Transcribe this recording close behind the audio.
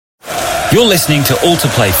You're listening to All to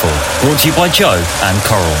Play For, brought to you by Joe and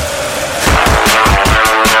Coral.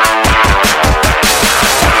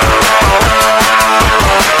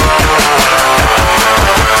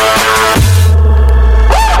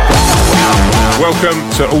 Welcome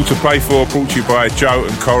to All to Play For, brought to you by Joe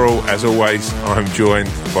and Coral. As always, I'm joined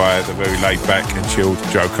by the very laid back and chilled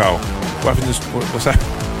Joe Cole. What's that?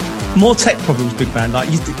 More tech problems, big man. Like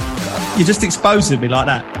you're just exposing me like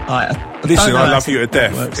that. Listen, I love you to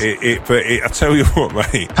death. But I tell you what,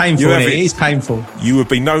 mate. Painful. It is painful. You would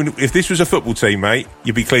be known if this was a football team, mate.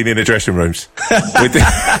 You'd be cleaning the dressing rooms with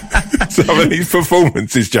some of these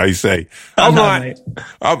performances, JC.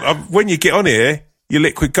 When you get on here, you're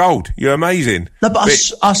liquid gold. You're amazing. No, but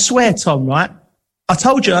I swear, Tom, right? I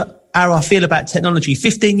told you how I feel about technology.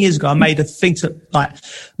 15 years ago, I made a thing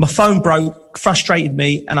my phone broke, frustrated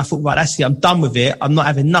me, and I thought, right, that's it. I'm done with it. I'm not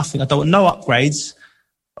having nothing. I don't want no upgrades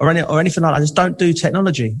or anything like that. I just don't do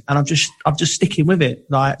technology, and I'm just sticking with it.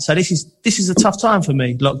 So this is a tough time for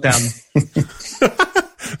me. Lockdown.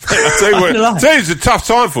 I tell you what, it's a tough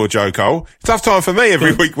time for Joe Cole. Tough time for me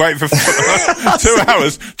every week waiting for 2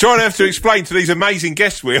 hours, trying to have to explain to these amazing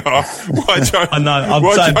guests we are why Joe. I know. I'm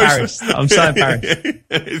so embarrassed.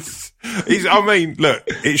 I mean, look,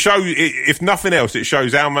 it shows. If nothing else, it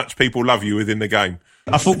shows how much people love you within the game.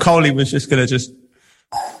 I thought Coley was just going to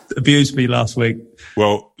abuse me last week.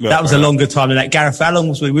 Well, look, that was a longer time than that. Gareth, how long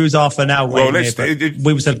was we? We was half an hour waiting.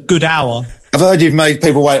 We was a good hour. I've heard you've made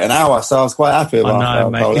people wait an hour, so I was quite happy about that. I know,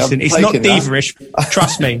 mate. Listen, it's not diva-ish.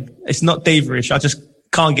 Trust me. It's not diva-ish. I just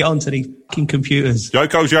can't get onto the computers. Joe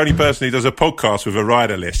Cole's the only person who does a podcast with a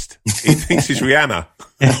rider list. He thinks he's Rihanna.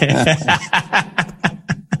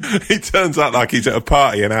 He turns up like he's at a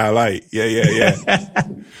party an hour late. Yeah.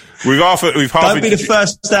 Don't be the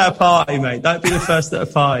first at a party, mate. Don't be the first at a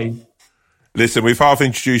party. Listen, we've half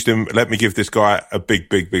introduced him. Let me give this guy a big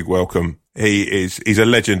welcome. He's a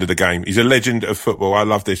legend of the game. He's a legend of football. I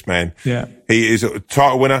love this man. Yeah. He is a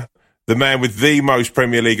title winner, the man with the most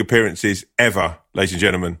Premier League appearances ever, ladies and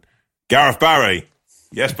gentlemen. Gareth Barry.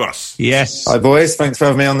 Yes, boss. Yes. Hi, boys. Thanks for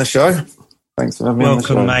having me on the show. Thanks for having me on the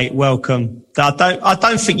show. Welcome, mate. Welcome. I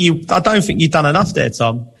don't think you've done enough there,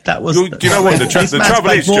 Tom. That was. Do you know what the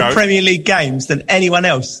trouble is, more Joe? Premier League games than anyone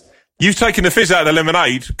else. You've taken the fizz out of the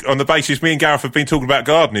lemonade on the basis me and Gareth have been talking about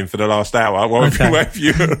gardening for the last hour. Well, I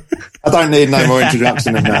don't need no more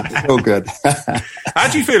introduction than that. It's all good.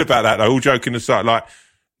 How do you feel about that, though? All joking aside,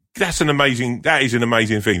 that is an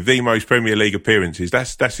amazing thing. The most Premier League appearances.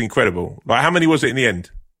 That's incredible. How many was it in the end?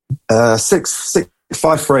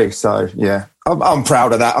 6-5-3. So yeah, I'm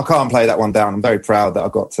proud of that. I can't play that one down. I'm very proud that I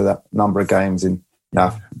got to that number of games in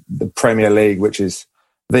the Premier League, which is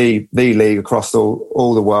the league across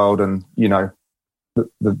all the world, and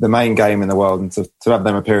the main game in the world, and to have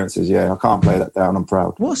them appearances, I can't play that down. I'm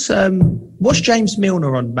proud. What's James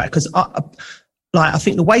Milner on back? Because I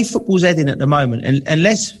think the way football's heading at the moment, and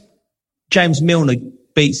unless James Milner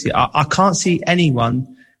beats it, I can't see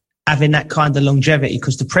anyone having that kind of longevity,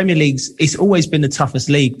 because the Premier League's, it's always been the toughest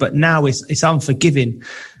league, but now it's unforgiving.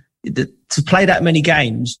 To play that many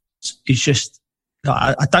games is just.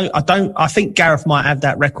 I think Gareth might have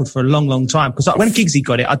that record for a long time, because when Giggsy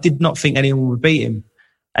got it, I did not think anyone would beat him,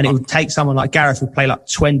 and it would take someone like Gareth who play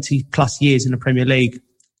 20 plus years in the Premier League,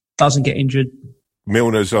 doesn't get injured.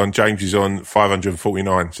 Milner's on, James is on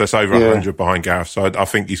 549, so that's over 100 behind Gareth. So I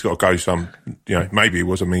think he's got to go some. Maybe he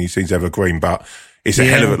was. I mean, he seems evergreen, but it's a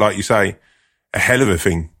hell of it, like you say, a hell of a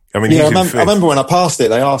thing. I mean, I remember when I passed it,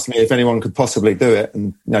 they asked me if anyone could possibly do it,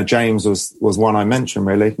 and James was one I mentioned,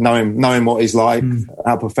 really, knowing what he's like,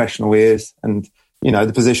 how professional he is, and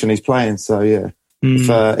the position he's playing. So yeah,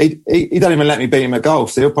 if, he don't even let me beat him at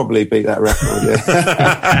golf, so he'll probably beat that record.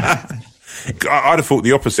 Yeah. I'd have thought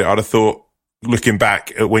the opposite. I'd have thought, looking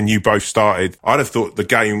back at when you both started, I'd have thought the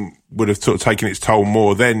game would have sort of taken its toll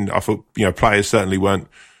more then. I thought players certainly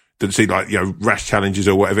didn't see rash challenges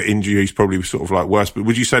or whatever, injuries probably sort of worse. But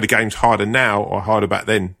would you say the game's harder now or harder back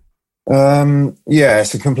then?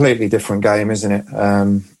 It's a completely different game, isn't it?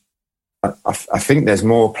 I think there's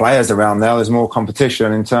more players around now. There's more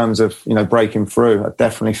competition in terms of breaking through. I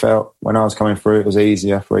definitely felt when I was coming through, it was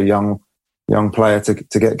easier for a young player to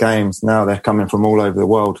get games. Now they're coming from all over the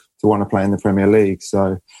world to want to play in the Premier League.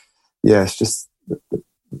 So yeah, it's just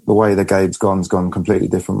the way the game's gone completely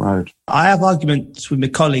different road. I have arguments with my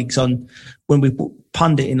colleagues on when we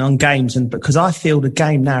punditing on games, and because I feel the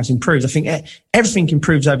game now has improved. I think everything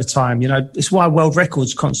improves over time. It's why world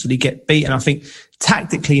records constantly get beaten. I think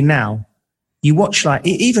tactically now, you watch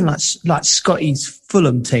even Scotty's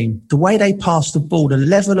Fulham team, the way they pass the ball, the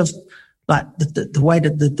level of the way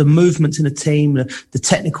that the movements in the team, the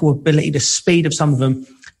technical ability, the speed of some of them.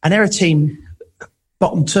 and they're a team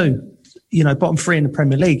bottom 2. Bottom 3 in the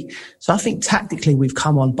Premier League. So I think tactically we've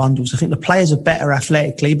come on bundles. I think the players are better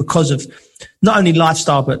athletically because of not only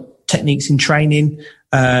lifestyle, but techniques in training.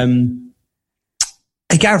 And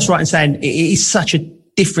Gareth's right in saying it is such a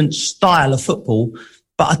different style of football,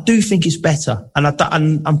 but I do think it's better. And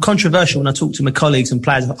I'm controversial when I talk to my colleagues and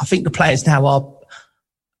players. I think the players now are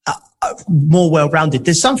more well-rounded.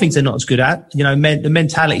 There's some things they're not as good at, the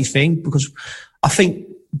mentality thing, because I think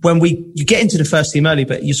when you get into the first team early,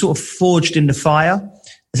 but you're sort of forged in the fire,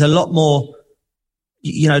 there's a lot more,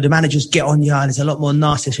 the managers get on you and there's a lot more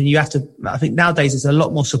nastiness, and I think nowadays there's a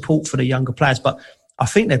lot more support for the younger players, but I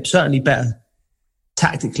think they're certainly better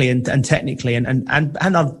tactically and technically and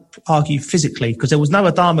I'd argue physically, because there was no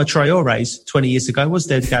Adama Traore's 20 years ago, was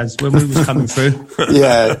there, Gaz, when we was coming through?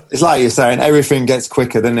 Yeah, it's like you're saying, everything gets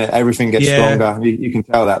quicker, doesn't it? Everything gets stronger. You can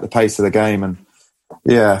tell that, the pace of the game. And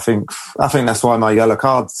yeah, I think that's why my yellow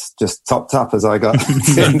cards just topped up as I got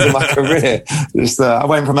into my career. I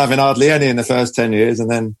went from having hardly any in the first 10 years, and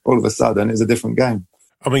then all of a sudden it's a different game.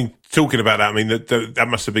 I mean, talking about that, I mean, that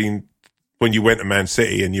must have been when you went to Man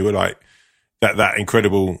City and you were like that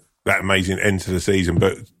incredible, that amazing end to the season.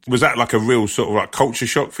 But was that like a real sort of like culture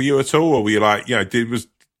shock for you at all, or were you like, was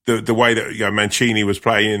the way that Mancini was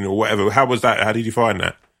playing or whatever? How was that? How did you find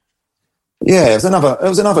that? Yeah, it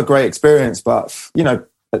was another great experience, but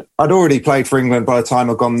I'd already played for England by the time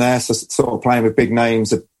I'd gone there, so sort of playing with big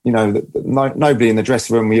names. Nobody in the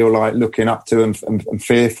dressing room you're like looking up to and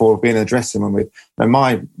fearful of being in the dressing room with. And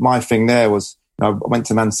my thing there was, I went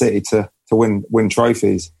to Man City to win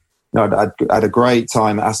trophies. I had a great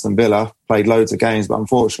time at Aston Villa, played loads of games, but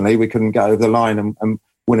unfortunately we couldn't get over the line and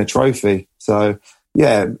win a trophy. So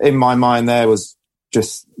yeah, in my mind there was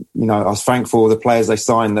just, I was thankful for the players they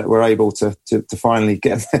signed that were able to finally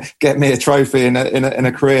get me a trophy in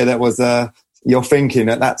a career that was, you're thinking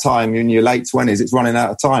at that time in your late 20s, it's running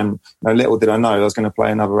out of time. Little did I know I was going to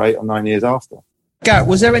play another 8 or 9 years after. Gareth,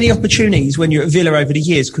 was there any opportunities when you were at Villa over the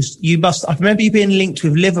years? Because I remember you being linked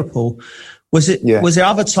with Liverpool. Was there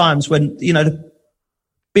other times when,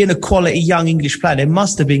 being a quality young English player, there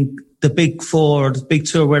must have been the big 4 or the big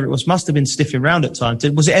 2 or wherever it was, must have been sniffing around at times.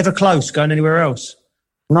 Was it ever close going anywhere else?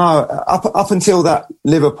 No, up until that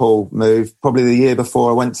Liverpool move, probably the year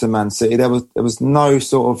before I went to Man City, there was no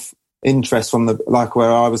sort of interest from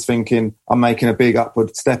where I was thinking I'm making a big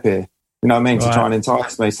upward step here. You know what I mean? Right. To try and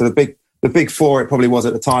entice me. So the big 4 it probably was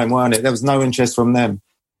at the time, weren't it? There was no interest from them.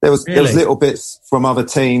 There was little bits from other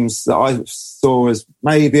teams that I saw as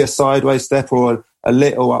maybe a sideways step or a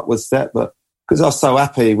little upward step, but because I was so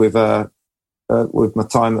happy with my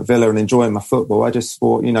time at Villa and enjoying my football, I just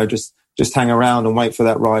thought, just hang around and wait for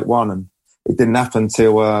that right one. And it didn't happen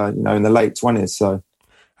till, in the late 20s. So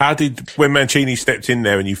how when Mancini stepped in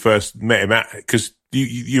there and you first met him because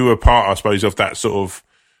you were part, I suppose, of that sort of,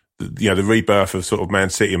 the rebirth of sort of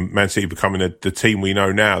Man City and Man City becoming the team we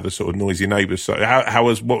know now, the sort of noisy neighbours. So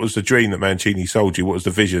what was the dream that Mancini sold you? What was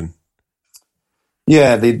the vision?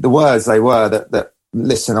 Yeah, the words they were that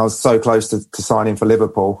listen, I was so close to signing for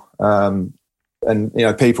Liverpool. And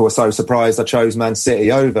people were so surprised I chose Man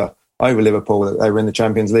City over Liverpool, that they were in the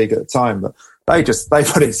Champions League at the time. But they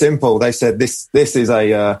put it simple. They said, this is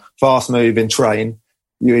a fast moving train.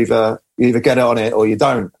 You either get on it or you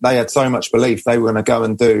don't. They had so much belief they were going to go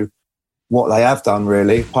and do what they have done,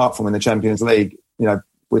 really, apart from in the Champions League.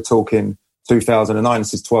 We're talking 2009,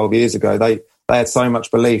 this is 12 years ago. They had so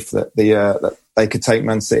much belief that that they could take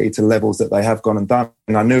Man City to levels that they have gone and done.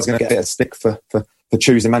 And I knew I was going to get a bit of stick for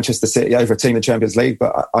choosing Manchester City over a team in the Champions League,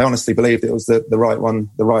 but I honestly believed it was the right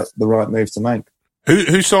one, the right move to make.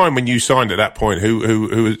 Who signed when you signed at that point?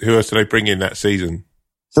 Who else did they bring in that season?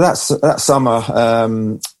 So that summer,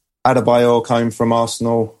 Adebayor came from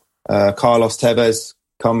Arsenal, Carlos Tevez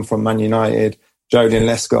come from Man United, Jolien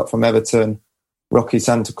Lescott from Everton, Rocky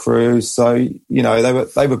Santa Cruz. So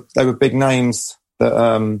they were big names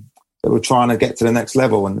that were trying to get to the next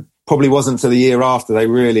level, and probably wasn't till the year after they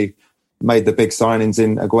really made the big signings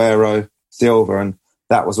in Aguero, Silva, and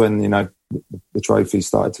that was when the trophies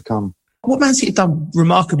started to come. What Man City have done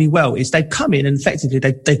remarkably well is they've come in and effectively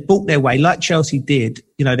they've bought their way like Chelsea did.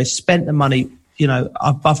 They spent the money,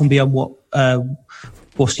 above and beyond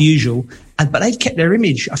what's usual, but they've kept their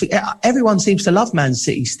image. I think everyone seems to love Man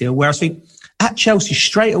City still, whereas I think at Chelsea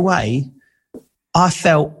straight away, I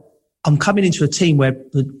felt I'm coming into a team where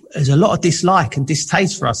there's a lot of dislike and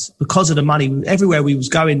distaste for us because of the money. Everywhere we was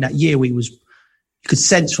going that year, you could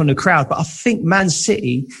sense from the crowd. But I think Man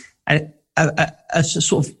City, and I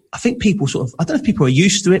think people I don't know if people are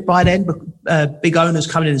used to it by then, but big owners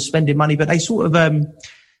coming in and spending money, but they sort of,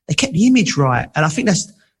 they kept the image right. And I think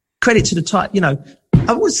that's credit to the type,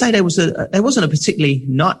 I would say there wasn't a particularly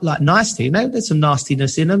nice team. There's some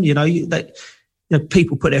nastiness in them.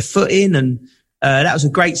 People put their foot in, and that was a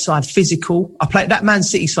great side, physical. I played that Man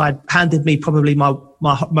City side. Handed me probably my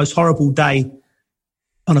most horrible day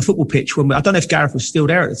on a football pitch. I don't know if Gareth was still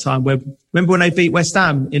there at the time. Remember when they beat West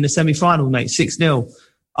Ham in the semi-final, mate, 6-0.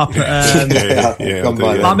 Up at,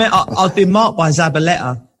 I'd been marked by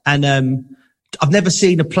Zabaleta, and I've never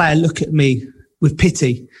seen a player look at me with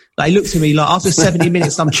pity. Like, he looked at me like after 70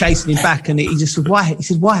 minutes, I'm chasing him back, and he just said, "Why?" He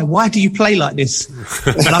said, "Why do you play like this?"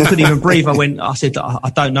 And I couldn't even breathe. I said, "I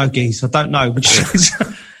don't know, Geese. I don't know."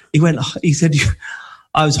 He said,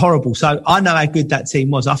 "I was horrible." So I know how good that team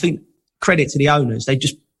was. I think credit to the owners. They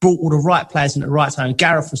just brought all the right players in at the right time.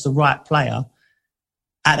 Gareth was the right player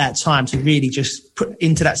at that time to really just put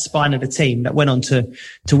into that spine of the team that went on to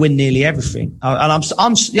win nearly everything. And I'm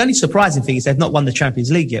the only surprising thing is they've not won the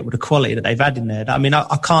Champions League yet with the quality that they've had in there. I mean,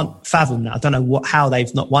 I can't fathom that. I don't know how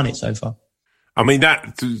they've not won it so far. I mean,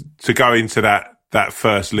 that to go into that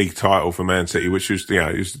first league title for Man City, which was,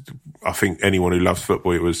 I think anyone who loves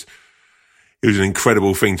football, it was an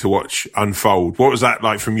incredible thing to watch unfold. What was that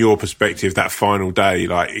like from your perspective, that final day?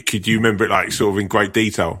 Like, could you remember it like sort of in great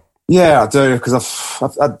detail? Yeah, I do, because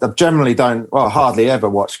I generally hardly ever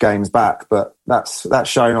watch games back, but that's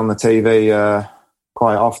shown on the TV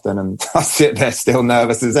quite often, and I sit there still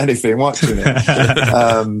nervous as anything watching it.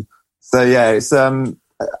 It's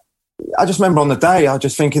I just remember on the day, I was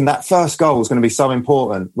just thinking that first goal was going to be so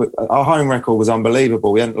important. Our home record was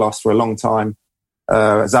unbelievable. We hadn't lost for a long time.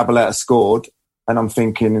 Zabaleta scored, and I'm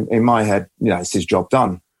thinking in my head, it's his job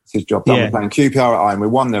done. It's his job done. Yeah. We're playing QPR at home. We're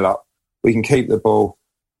 1-0 up. We can keep the ball.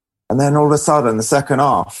 And then all of a sudden, the second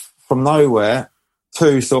half, from nowhere,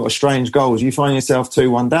 two sort of strange goals. You find yourself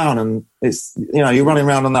 2-1 down, and it's, you're running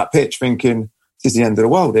around on that pitch thinking, this is the end of the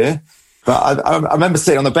world here. But I remember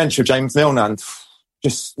sitting on the bench with James Milner, and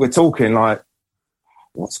we're talking like,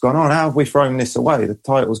 what's gone on? How have we thrown this away? The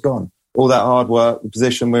title's gone. All that hard work, the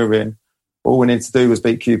position we're in, all we needed to do was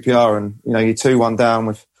beat QPR, and, you're 2-1 down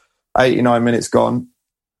with 89 minutes gone.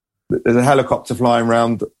 There's a helicopter flying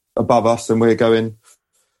around above us, and we're going,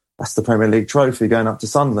 that's the Premier League trophy going up to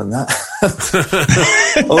Sunderland,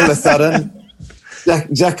 that. All of a sudden,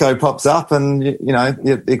 Dzeko pops up, and,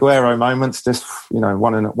 the Aguero moment's just,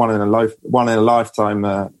 one in a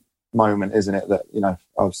lifetime moment, isn't it? That,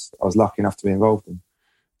 I was lucky enough to be involved in.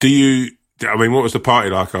 What was the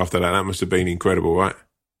party like after that? That must have been incredible, right?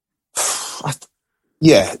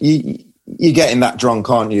 Yeah, you're getting that drunk,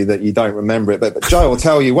 aren't you, that you don't remember it. But Joe will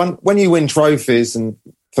tell you, when you win trophies, and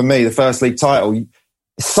for me, the first league title,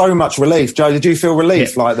 so much relief. Joe, did you feel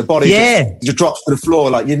relief? Yeah. Like the body just drops to the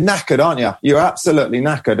floor, like you're knackered, aren't you? You're absolutely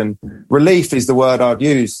knackered. And relief is the word I'd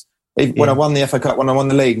use. When I won the FA Cup, when I won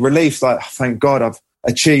the league, relief's like, thank God I've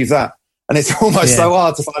achieved that. And it's almost so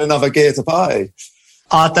hard to find another gear to party.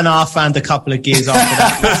 I don't know, I found a couple of gears after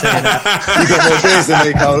that. You got more gears than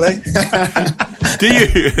me, Coley. Do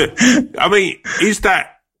you? I mean, is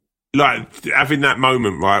that like having that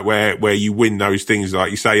moment, right, where you win those things,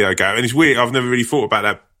 like you say, and it's weird, I've never really thought about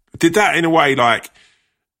that. Did that in a way,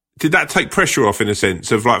 did that take pressure off in a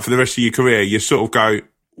sense of like for the rest of your career, you sort of go,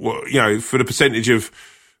 well, for the percentage of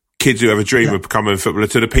kids who have a dream of becoming a footballer,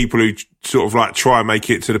 to the people who sort of like try and make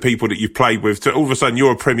it, to the people that you've played with, to all of a sudden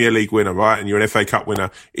you're a Premier League winner, right? And you're an FA Cup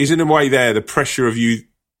winner. Is in a way there the pressure of you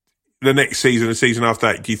the next season, the season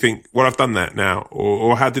after that, do you think, well, I've done that now?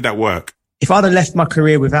 Or how did that work? If I'd have left my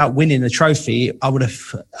career without winning the trophy, I would have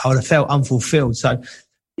felt unfulfilled. So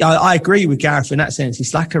I agree with Gareth in that sense.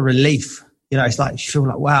 It's like a relief. It's like you feel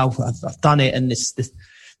like, wow, I've done it. And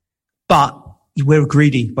but we're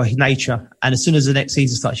greedy by nature. And as soon as the next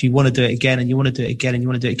season starts, you want to do it again, and you want to do it again, and you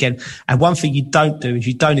want to do it again. And one thing you don't do is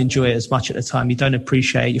you don't enjoy it as much at the time. You don't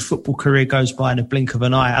appreciate it. Your football career goes by in a blink of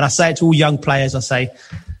an eye. And I say it to all young players. I say,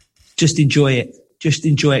 just enjoy it. Just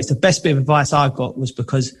enjoy it. It's the best bit of advice I got, was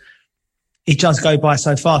because it does go by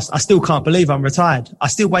so fast. I still can't believe I'm retired. I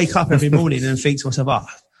still wake up every morning and think to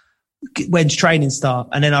myself, when's training start?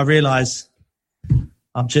 And then I realise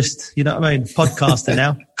I'm just, podcaster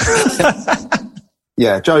now.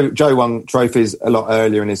 Yeah, Joe won trophies a lot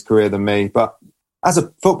earlier in his career than me. But as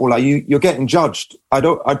a footballer, you're getting judged. I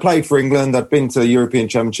played for England. I'd been to the European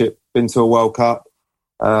Championship, been to a World Cup,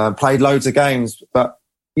 played loads of games. But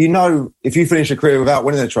if you finish a career without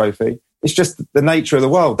winning a trophy, it's just the nature of the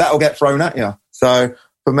world. That'll get thrown at you. So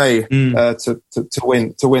for me, to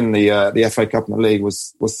win the FA Cup and the league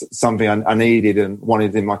was something I needed and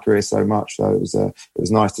wanted in my career so much. So it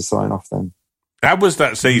was nice to sign off then. How was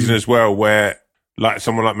that season as well, where like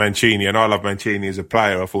someone like Mancini, and I love Mancini as a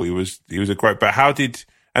player, I thought he was a great, but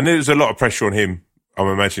and there was a lot of pressure on him I'm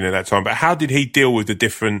imagining at that time. But how did he deal with the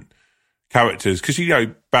different characters? Because,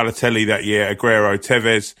 Balotelli that year, Aguero,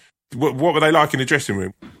 Tevez, what were they like in the dressing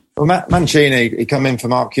room? Well, Mancini, he come in for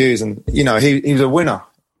Mark Hughes and, he was a winner.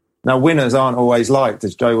 Now, winners aren't always liked,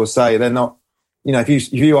 as Joe will say. They're not,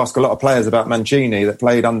 if you ask a lot of players about Mancini that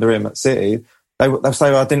played under him at City, they'll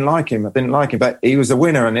say, I didn't like him. But he was a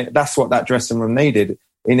winner, and that's what that dressing room needed.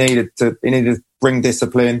 He needed to bring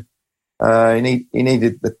discipline.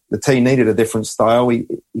 The team needed a different style.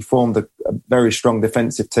 He formed a very strong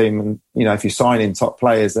defensive team, and if you sign in top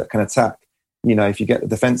players that can attack, if you get the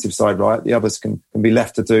defensive side right, the others can be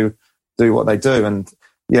left to do what they do. And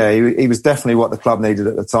yeah, he was definitely what the club needed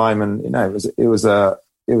at the time, and it was a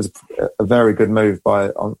very good move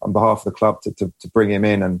on behalf of the club to bring him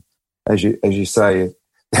in. And as you say,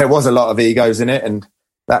 there was a lot of egos in it, and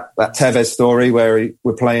that Tevez story where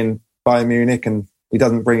we're playing Bayern Munich and he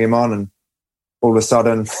doesn't bring him on, and all of a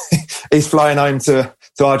sudden he's flying home to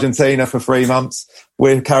Argentina for 3 months.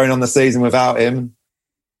 We're carrying on the season without him.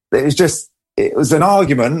 It was an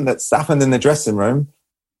argument that's happened in the dressing room,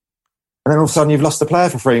 and then all of a sudden you've lost a player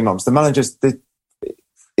for 3 months. The managers,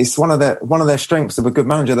 it's one of their strengths of a good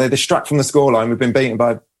manager. They distract from the scoreline. We've been beaten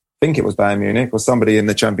by, I think it was Bayern Munich or somebody in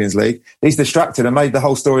the Champions League. He's distracted and made the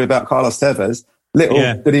whole story about Carlos Tevez.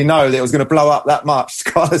 Did he know that it was going to blow up that much.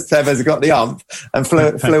 Carlos Tevez got the ump and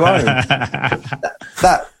flew home.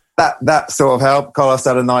 That sort of helped. Carlos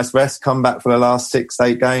had a nice rest, come back for the last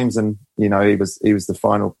 6-8 games, and he was the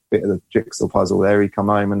final bit of the jigsaw puzzle there. He come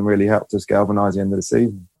home and really helped us galvanise the end of the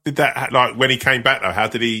season. Did that, when he came back though, how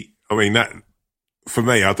did he, that, for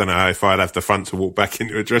me, I don't know if I'd have the front to walk back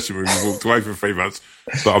into a dressing room and walked away for 3 months,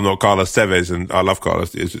 but I'm not Carlos Tevez, and I love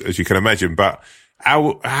Carlos, as you can imagine, but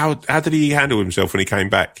how did he handle himself when he came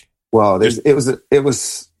back? Well,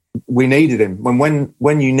 we needed him.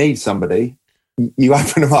 When you need somebody, you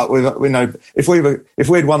open them up with, if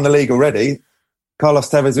we'd won the league already,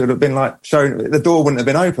 Carlos Tevez would have been the door wouldn't have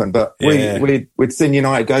been open, but we'd seen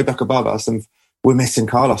United go back above us, and we're missing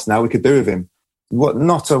Carlos now. We could do with him.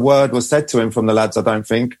 Not a word was said to him from the lads. I don't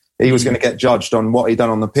think he was going to get judged on what he'd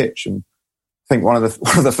done on the pitch. And I think one of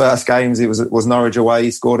the first games was Norwich away.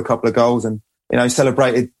 He scored a couple of goals and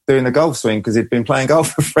celebrated doing the golf swing because he'd been playing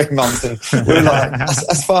golf for 3 months. And we were like,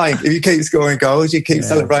 that's fine. If you keep scoring goals, you keep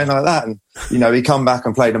celebrating like that. And he come back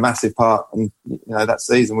and played a massive part. And that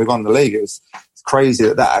season we won the league. It's crazy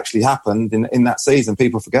that actually happened in that season.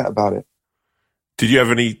 People forget about it. Did you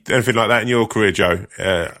have anything like that in your career, Joe?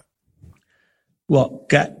 What?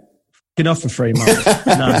 Get off for 3 months?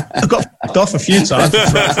 No. I got off a few times for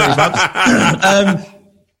 3 months.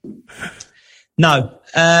 No.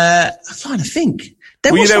 I'm trying to think.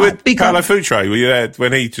 Were you there with Paolo Futre? Were you there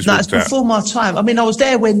when he just walked out? No, it's before my time. I was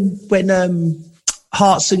there when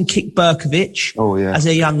Hartson kicked Berkovic as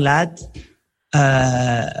a young lad.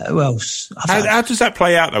 Who else? How does that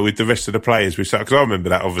play out, though, with the rest of the players? Because I remember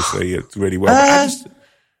that, obviously, really well.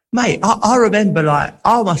 Mate, I remember,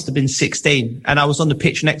 I must have been 16 and I was on the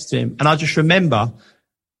pitch next to him, and I just remember,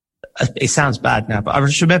 it sounds bad now, but I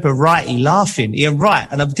just remember Wrighty laughing, Ian Wright,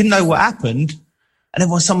 and I didn't know what happened. And then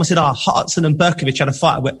when someone said, Hartson and Berkovic had a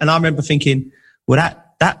fight, and I remember thinking, well,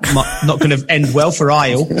 that might not going to end well for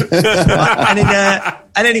Isle. Right?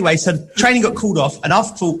 And anyway, so training got called off, and I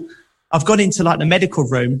thought, I've gone into the medical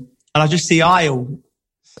room, and I just see Isle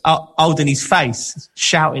holding his face,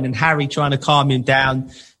 shouting, and Harry trying to calm him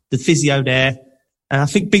down, the physio there. And I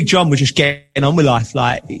think Big John was just getting on with life.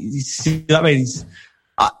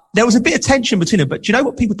 There was a bit of tension between them, but do you know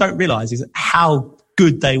what people don't realise is how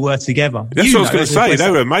good they were together. That's what I was going to say.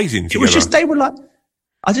 They were amazing together. It was just, they were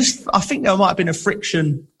I think there might have been a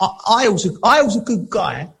friction. Isle's a good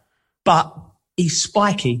guy, but he's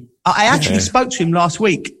spiky. I actually spoke to him last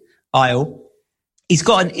week, Isle. He's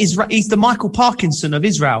the Michael Parkinson of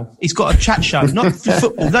Israel. He's got a chat show, not for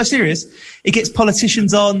football. No, serious. He gets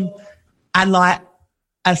politicians on, and a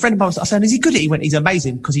friend of mine was saying, is he good at it? He went, he's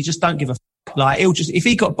amazing, because he just don't give a f***. He'll just, if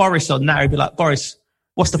he got Boris on now, he'd be like, Boris,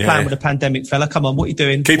 what's the plan with the pandemic, fella? Come on, what are you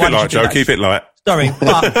doing? Keep it light, Joe. Keep it light. Sorry,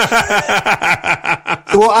 but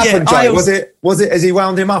so what happened, Joe? Was it as he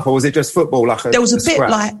wound him up, or was it just football? There was a bit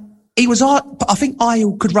scrap? He was. I think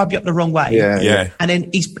Isle could rub you up the wrong way. Yeah. And then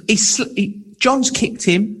John's kicked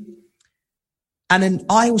him, and then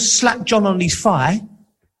Isle slapped John on his thigh,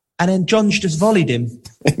 and then John's just volleyed him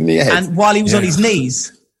in the head. And while he was on his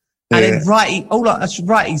knees, and then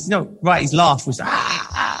Wrighty's laugh was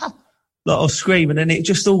or scream, and then it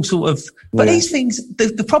just all sort of. But these things,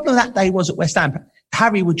 the problem that day was at West Ham,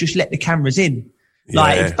 Harry would just let the cameras in.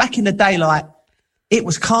 Back in the day, it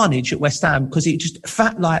was carnage at West Ham because it just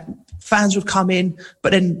fans would come in,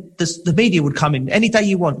 but then the media would come in. Any day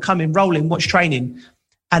you want, come in, roll in, watch training.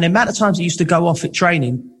 And the amount of times it used to go off at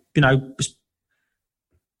training,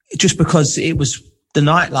 just because it was the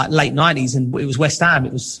night, like late 90s, and it was West Ham,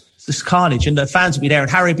 it was just carnage. And the fans would be there,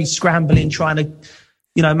 and Harry would be scrambling, trying to,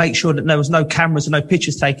 make sure that there was no cameras and no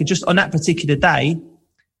pictures taken. Just on that particular day,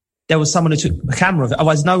 there was someone who took a camera of it.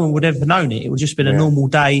 Otherwise, no one would have ever known it. It would just been a normal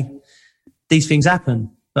day. These things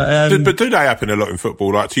happen. But do they happen a lot in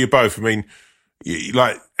football? Like, to you both, I mean,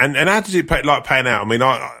 and how does it pan out? I mean,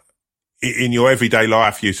 in your everyday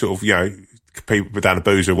life, you sort of, people down a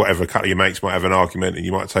booze or whatever, a couple of your mates might have an argument and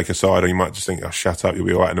you might take a side, or you might just think, oh, shut up, you'll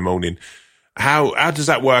be all right in the morning. How does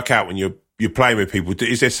that work out when you're playing with people?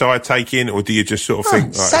 Is there side taking, or do you just sort of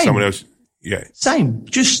think like someone else? Yeah. Same.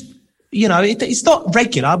 Just, it's not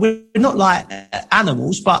regular. We're not like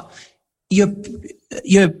animals, but you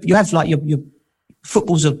have like your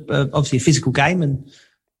football's obviously a physical game, and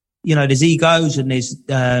there's egos and there's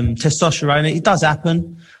testosterone. It does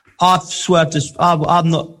happen. I've swerved I'm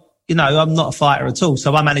not a fighter at all,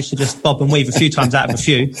 so I managed to just bob and weave a few times out of a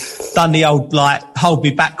few. Done the old hold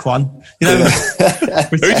me back one. Who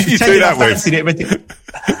did you do that with?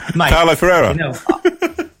 Mate, Paulo Ferreira.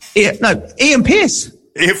 Ian Pearce.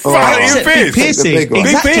 Ian Pearce.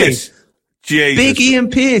 Exactly. Jesus. Big Ian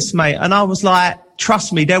Pearce, mate. And I was like,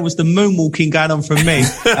 trust me, there was the moonwalking going on from me,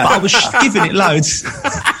 but I was giving it loads.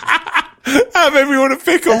 Have everyone to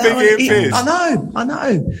pick on Big Ian Pearce? I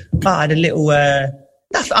know. I had a little.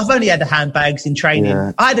 I've only had the handbags in training.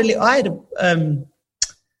 Yeah. I had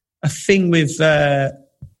a thing with Bernard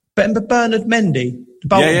Mendy.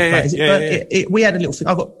 We had a little thing.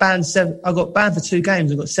 I got banned for 2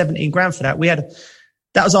 games. I got 17 grand for that.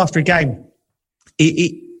 That was after a game.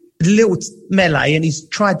 A little melee, and he's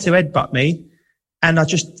tried to headbutt me, and I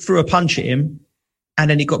just threw a punch at him, and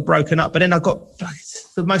then he got broken up. But then I got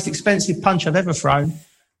the most expensive punch I've ever thrown.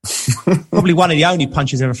 Probably one of the only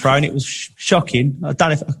punches ever thrown. It was shocking. I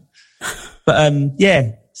don't know but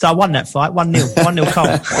so I won that fight 1-0. 1-0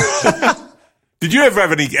 Cole. Did you ever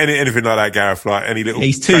have anything like that, Gareth? Like any little?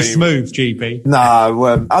 He's too smooth, GB.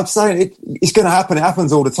 No, I'd say it's going to happen. It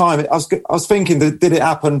happens all the time. I was thinking, did it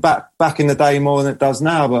happen back in the day more than it does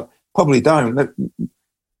now? But probably don't.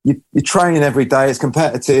 You're training every day. It's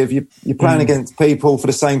competitive. You're playing against people for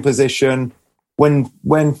the same position.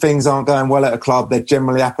 When things aren't going well at a club, they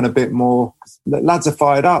generally happen a bit more. Lads are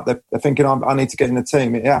fired up. They're thinking, I need to get in the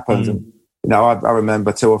team. It happens. And, I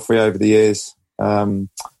remember 2 or 3 over the years. Colo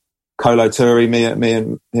Turi, me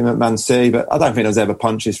and him at Man City, but I don't think there was ever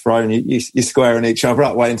punches thrown. You're squaring each other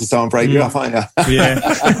up, waiting to someone break you up, aren't you? Yeah.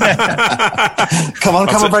 come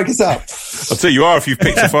on, break us up. I'll tell you if you've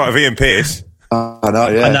picked a fight of Ian Pearce. I know,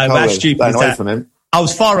 yeah. I know, how stupid is that? From him. I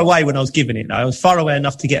was far away when I was giving it, though. I was far away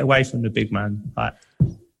enough to get away from the big man. Like,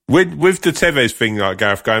 with the Tevez thing, like,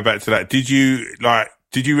 Gareth, going back to that, did you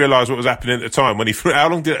realise what was happening at the time when how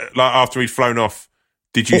long after he'd flown off,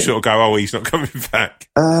 did you sort of go, oh, he's not coming back?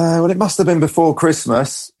 Well, it must have been before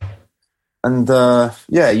Christmas. And,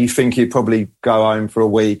 you think he'd probably go home for a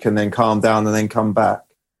week and then calm down and then come back.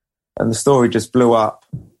 And the story just blew up,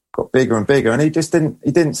 got bigger and bigger. And he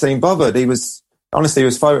didn't seem bothered. He was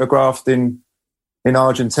photographed in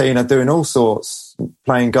Argentina doing all sorts,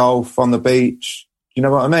 playing golf on the beach. You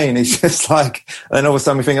know what I mean? He's just like, and then all of a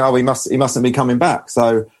sudden we think, oh, he mustn't be coming back.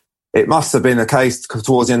 So it must have been a case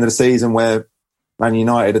towards the end of the season where Man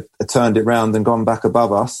United had turned it round and gone back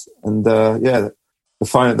above us. And the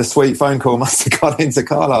sweet phone call must have gone into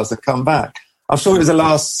Carlisle to come back. I'm sure it was the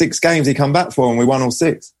last 6 games he come back for, and we won all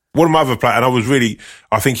 6. One of my other players, and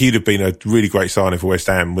I think he'd have been a really great signing for West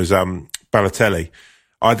Ham, was Balotelli.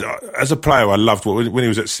 As a player, I loved when he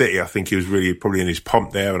was at City. I think he was really probably in his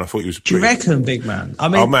pomp there, and I thought he was. Do you reckon, big man? I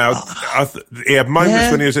mean, he had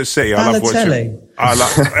moments when he was at City. I love watching.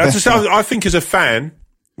 I think as a fan,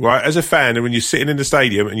 right? As a fan, and when you're sitting in the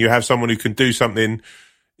stadium and you have someone who can do something,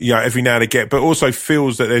 every now and again, but also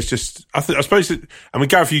feels that there's just. I suppose that. I mean,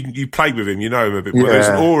 Gareth, you played with him, you know him a bit. Yeah. There's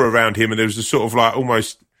an aura around him, and there was a sort of like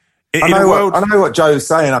almost. I know what Joe's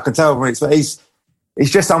saying. I can tell from it, but he's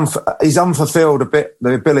just he's unfulfilled a bit.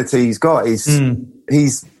 The ability he's got,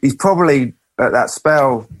 he's probably at that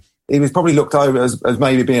spell. He was probably looked over as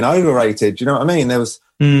maybe being overrated. Do you know what I mean? There was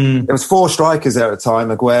 4 strikers there at the time: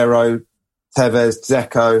 Aguero, Tevez,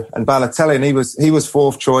 Dzeko, and Balotelli, and he was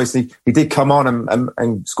 4th choice. He did come on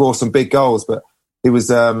and score some big goals, but he was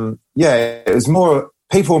it was more.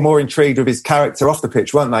 People were more intrigued with his character off the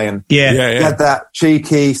pitch, weren't they? And he had that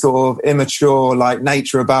cheeky sort of immature like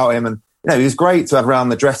nature about him, and he was great to have around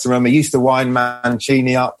the dressing room. He used to wind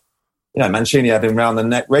Mancini up. Mancini had him round the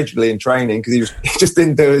neck regularly in training because he just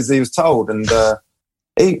didn't do as he was told. And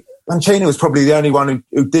Mancini was probably the only one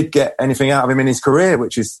who did get anything out of him in his career,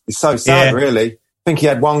 which is so sad, really. I think he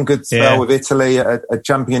had one good spell with Italy at a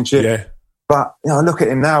championship. Yeah. But, you know, I look at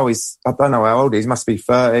him now, I don't know how old he is, he must be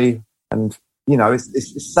 30. And, you know,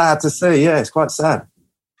 it's sad to see. Yeah, it's quite sad.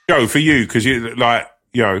 Joe, for you, because you like,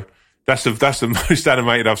 you know, that's the most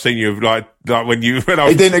animated I've seen you. Like when I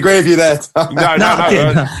was, he didn't agree with you there.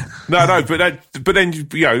 No. But then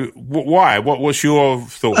you know, why? What's your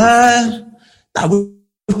thought?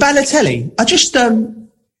 With Balotelli, I just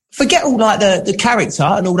forget all like the character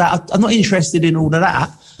and all that. I'm not interested in all of that.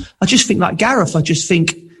 I just think like Gareth. I just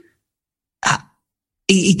think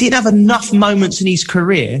he didn't have enough moments in his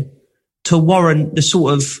career to warrant the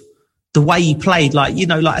sort of the way he played. Like, you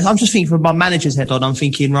know, like I'm just thinking from my manager's head on. I'm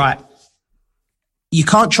thinking, right, you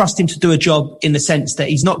can't trust him to do a job in the sense that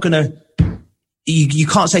he's not going to. You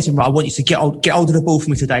can't say to him, right, I want you to get hold of the ball for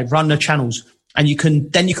me today, run the channels. And you can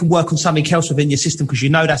work on something else within your system because you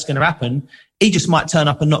know that's going to happen. He just might turn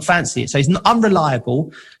up and not fancy it. So he's not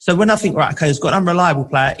unreliable. So when I think, right, okay, he's got an unreliable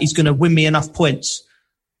player, he's going to win me enough points.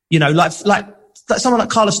 You know, like someone like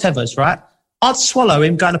Carlos Tevez, right? I'd swallow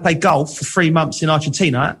him going to play golf for 3 months in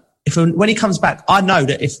Argentina. When he comes back, I know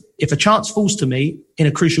that if a chance falls to me in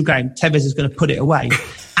a crucial game, Tevez is going to put it away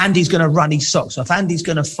and he's going to run his socks off and he's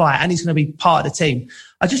going to fight and he's going to be part of the team.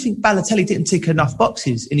 I just think Balotelli didn't tick enough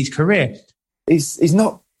boxes in his career. He's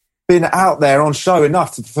not been out there on show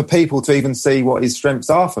enough for people to even see what his strengths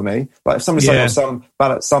are for me. Like if somebody's saying some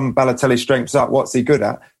Balotelli strengths up, what's he good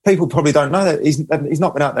at? People probably don't know that. He's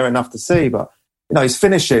not been out there enough to see, but you know, his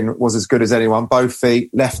finishing was as good as anyone, both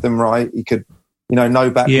feet, left and right. He could, you know, no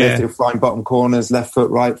back lift, he'll find bottom corners, left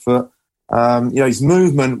foot, right foot. You know, his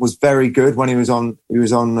movement was very good when he was on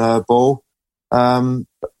ball.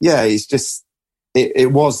 He's just,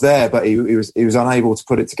 it was there, but he was unable to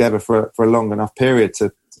put it together for a long enough period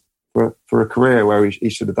for a career where he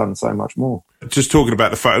should have done so much more. Just talking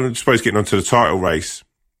about I suppose getting onto the title race,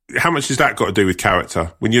 how much has that got to do with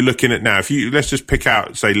character? When you're looking at now, let's just pick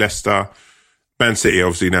out, say, Leicester, Man City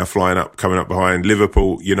obviously now coming up behind,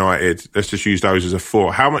 Liverpool, United, let's just use those as a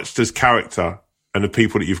 4. How much does character and the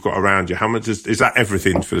people that you've got around you, how much is that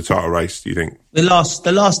everything for the title race, do you think? The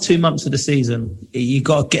last 2 months of the season, you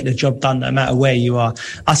got to get the job done no matter where you are.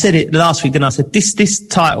 I said it last week, didn't I? I said this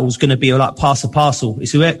title is going to be like pass a parcel.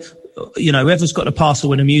 It's whoever's got the parcel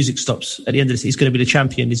when the music stops at the end of this, it's going to be the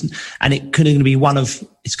champion, and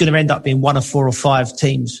it's going to end up being one of 4 or 5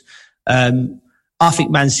 teams. I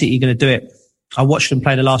think Man City are going to do it. I watched them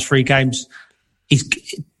play the last 3 games.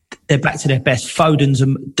 They're back to their best. I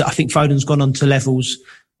think Foden's gone on to levels.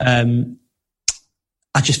 I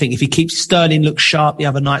just think if he keeps Sterling looked sharp the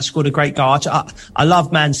other night, scored a great goal. I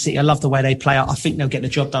love Man City. I love the way they play. I think they'll get the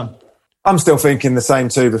job done. I'm still thinking the same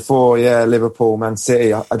 2 before. Yeah, Liverpool, Man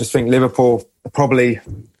City. I just think Liverpool they've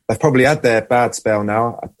probably had their bad spell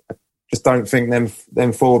now. I just don't think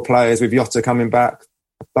them forward players with Jota coming back,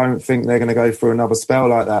 I don't think they're going to go through another spell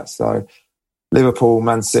like that. So Liverpool,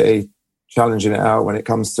 Man City, challenging it out when it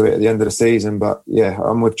comes to it at the end of the season. But yeah,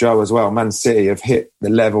 I'm with Joe as well. Man City have hit the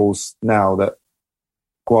levels now that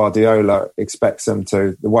Guardiola expects them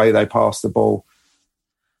to. The way they pass the ball,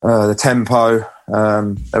 the tempo.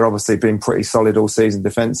 They're obviously been pretty solid all season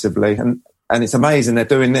defensively. And it's amazing they're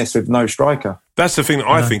doing this with no striker. That's the thing that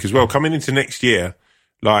I think as well. Coming into next year,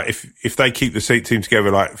 like if they keep the team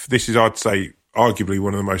together, like this is, I'd say, arguably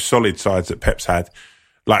one of the most solid sides that Pep's had.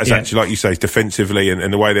 Like it's actually, like you say, defensively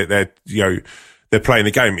and the way that they're playing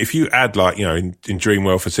the game. If you add in dream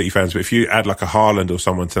world for City fans, but if you add like a Haaland or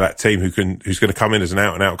someone to that team who's going to come in as an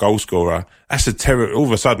out and out goal scorer, that's a terror. All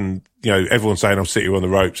of a sudden, everyone's saying City were on the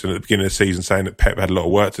ropes, and at the beginning of the season saying that Pep had a lot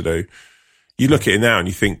of work to do. You look at it now and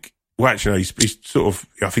you think, well, actually, he's sort of.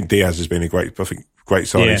 I think Diaz has been a great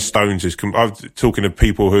signing. Yeah. Stones is. I'm talking to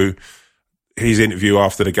people who his interview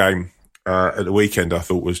after the game at the weekend, I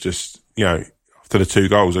thought was just to the 2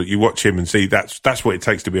 goals. You watch him and see that's what it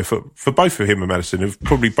takes to be a foot for both of him and Maddison, who've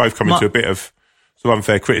probably both come into a bit of sort of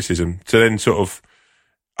unfair criticism, to then sort of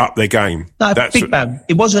up their game. No, big man.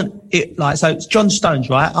 It wasn't so it's John Stones,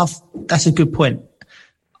 right? That's a good point.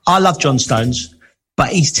 I love John Stones, but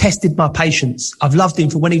he's tested my patience. I've loved him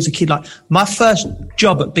from when he was a kid. Like my first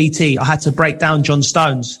job at BT, I had to break down John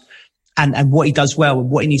Stones and what he does well and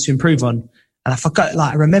what he needs to improve on. And I forgot,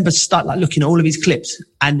 I remember looking at all of his clips,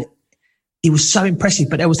 and he was so impressive,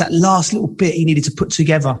 but there was that last little bit he needed to put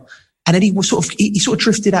together. And then he sort of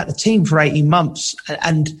drifted out the team for 18 months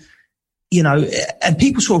and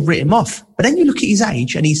people sort of writ him off. But then you look at his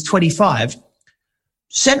age and he's 25.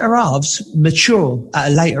 Centre halves mature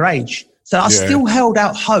at a later age. So I still held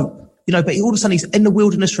out hope, but all of a sudden he's in the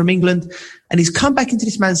wilderness from England and he's come back into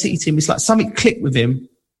this Man City team. It's like something clicked with him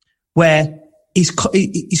where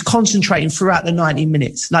he's concentrating throughout the 90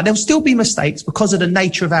 minutes. Like, there'll still be mistakes because of the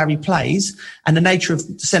nature of how he plays and the nature of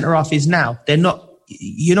the centre half is now.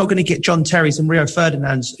 You're not going to get John Terry's and Rio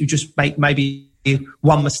Ferdinand's who just make maybe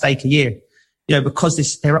one mistake a year,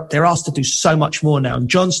 because they're asked to do so much more now. And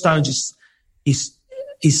John Stones is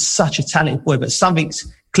such a talented boy, but something's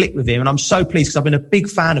clicked with him. And I'm so pleased because I've been a big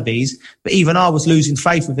fan of his, but even I was losing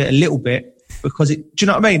faith with it a little bit because do you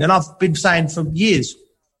know what I mean? And I've been saying for years.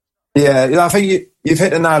 Yeah, I think you've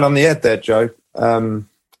hit the nail on the head there, Joe.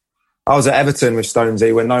 I was at Everton with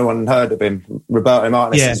Stonesy when no one heard of him. Roberto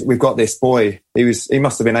Martinez says, we've got this boy. He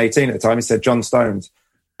must have been 18 at the time. He said, John Stones.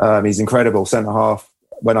 He's incredible, centre-half.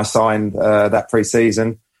 When I signed that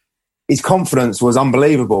pre-season, his confidence was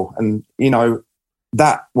unbelievable. And,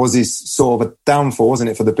 that was his sort of a downfall, wasn't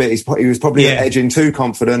it, for the bit? He was probably edging too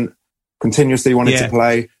confident, continuously wanted to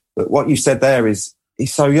play. But what you said there is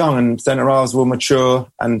he's so young and centre-halves will mature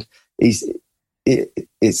and it's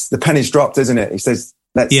the penny's dropped, isn't it? He says,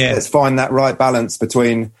 let's find that right balance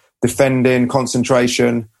between defending,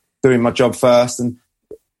 concentration, doing my job first. And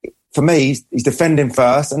for me, he's defending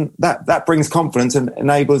first, and that brings confidence and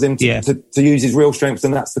enables him to use his real strengths,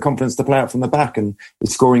 and that's the confidence to play out from the back. And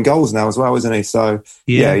he's scoring goals now as well, isn't he? So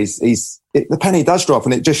the penny does drop,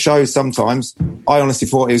 and it just shows sometimes. I honestly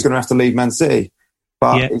thought he was going to have to leave Man City,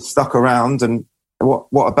 but he stuck around, and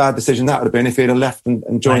what a bad decision that would have been if he'd have left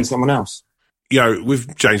and joined someone else.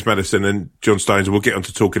 With James Maddison and John Stones, we'll get on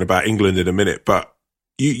to talking about England in a minute, but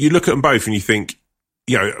you look at them both and you think,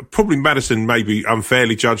 probably Maddison maybe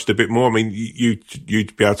unfairly judged a bit more. I mean,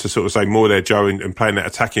 you'd be able to sort of say more there, Joe, and playing that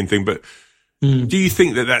attacking thing. But do you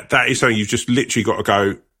think that is something you've just literally got to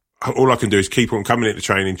go, all I can do is keep on coming into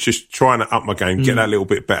training, just trying to up my game, get that little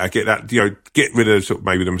bit better, get that, get rid of sort of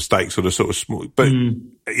maybe the mistakes or the sort of small. But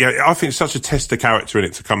I think it's such a test of character in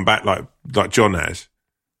it to come back like John has.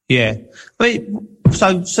 Yeah.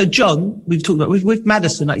 So John, we've talked about with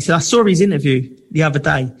Maddison, like you said, I saw his interview the other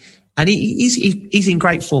day. And he's in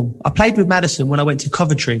great form. I played with Maddison when I went to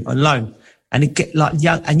Coventry on loan, and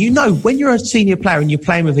young. And when you're a senior player and you're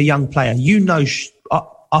playing with a young player,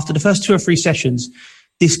 after the first 2 or 3 sessions,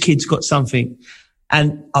 this kid's got something.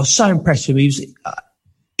 And I was so impressed with him.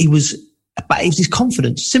 It was his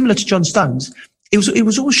confidence, similar to John Stones. It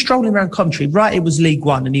was always strolling around Coventry, right? It was League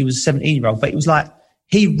One, and he was a 17-year-old, but it was like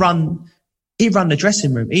he run the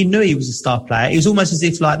dressing room. He knew he was a star player. It was almost as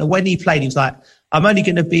if when he played, he was like, I'm only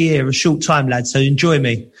going to be here a short time, lad, so enjoy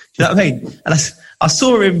me. Do you know what I mean? And I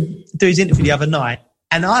saw him do his interview the other night,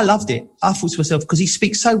 and I loved it. I thought to myself, because he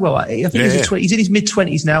speaks so well. I think he's in his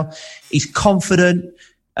mid-20s now. He's confident.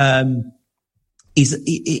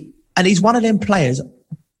 He's one of them players.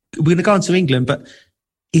 We're going to go on to England, but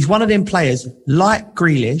he's one of them players like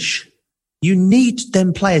Grealish. You need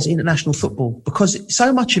them players in international football because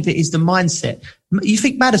so much of it is the mindset. You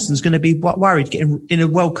think Maddison's going to be worried getting in a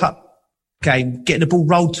World Cup game, getting the ball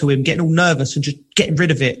rolled to him, getting all nervous and just getting rid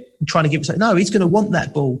of it and trying to give it. No, he's going to want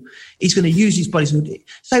that ball. He's going to use his body.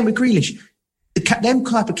 Same with Grealish. Them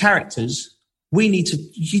type of characters, we need to,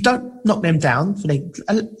 you don't knock them down.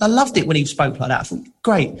 I loved it when he spoke like that. I thought,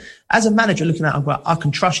 great. As a manager looking at him, I can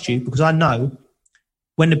trust you because I know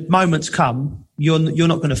when the moments come, you're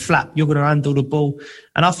not going to flap. You're going to handle the ball.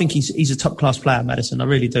 And I think he's a top-class player, Maddison. I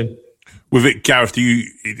really do. With it, Gareth,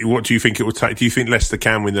 what do you think it will take? Do you think Leicester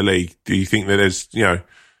can win the league? Do you think that there's,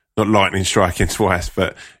 not lightning striking twice,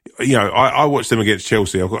 but, I watched them against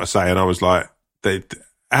Chelsea, I've got to say, and I was like,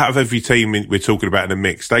 out of every team we're talking about in the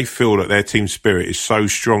mix, they feel that their team spirit is so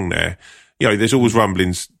strong there. There's always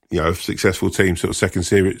rumblings, of successful teams, sort of second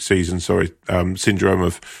season, syndrome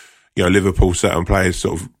of, Liverpool, certain players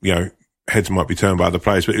sort of, heads might be turned by other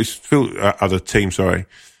players, but other teams, sorry.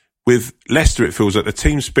 With Leicester, it feels like the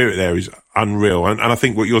team spirit there is unreal. And I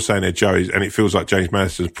think what you're saying there, Joe, and it feels like James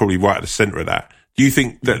Maddison is probably right at the centre of that.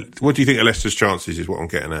 What do you think of Leicester's chances is what I'm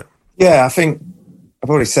getting at? Yeah, I think I've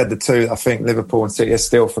already said the two. I think Liverpool and City are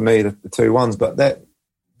still, for me, the two ones, but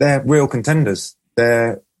they're real contenders.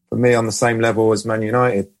 They're, for me, on the same level as Man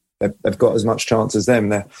United. They've got as much chance as them.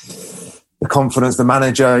 The confidence, the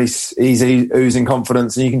manager, he's oozing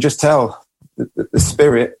confidence, and you can just tell the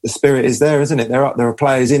spirit is there, isn't it? There are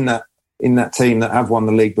players in that team that have won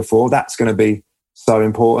the league before. That's going to be so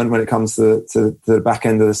important when it comes to the back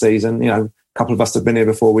end of the season. A couple of us have been here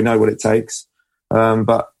before. We know what it takes.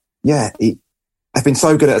 But yeah, they've been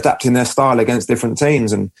so good at adapting their style against different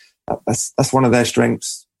teams, and that's one of their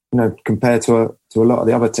strengths. Compared to a lot of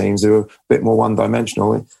the other teams who are a bit more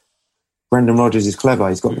one-dimensional. Brendan Rodgers is clever.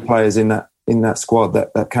 He's got the players in that squad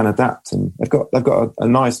that can adapt, and they've got a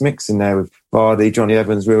nice mix in there with Vardy, Johnny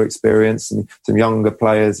Evans, real experience, and some younger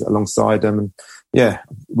players alongside them. And yeah,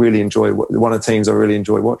 really enjoy one of the teams I really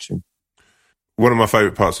enjoy watching. One of my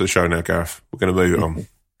favourite parts of the show now, Gareth. We're going to move it on.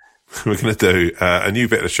 We're going to do a new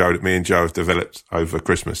bit of the show that me and Joe have developed over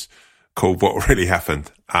Christmas called "What Really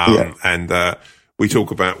Happened," and we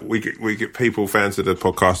talk about we get people, fans of the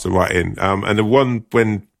podcast, to write in. And the one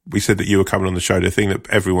when we said that you were coming on the show, the thing that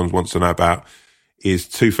everyone wants to know about is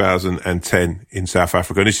 2010 in South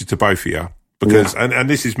Africa, and this is to both of you because, and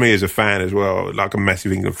this is me as a fan as well, like a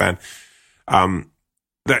massive England fan.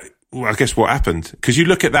 Well, I guess what happened, because you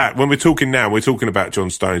look at that when we're talking now, we're talking about John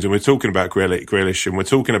Stones and we're talking about Grealish and we're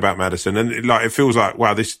talking about Maddison, and it feels like,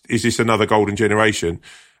 wow, is this another golden generation?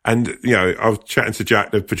 And, you know, I was chatting to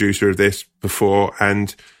Jack, the producer of this, before,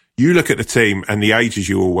 and you look at the team and the ages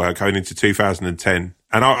you all were going into 2010.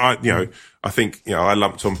 And I think, you know, I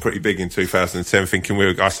lumped on pretty big in 2010 thinking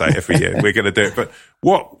I say it every year, we're going to do it. But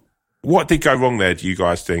what did go wrong there, do you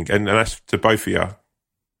guys think? And that's to both of you.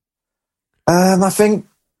 I think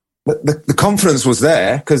the confidence was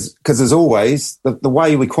there because as always, the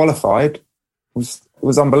way we qualified was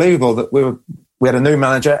unbelievable. That we had a new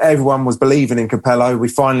manager. Everyone was believing in Capello. We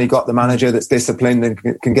finally got the manager that's disciplined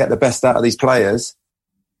and can get the best out of these players.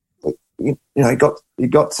 You know, he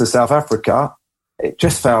got to South Africa. It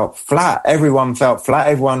just felt flat. Everyone felt flat.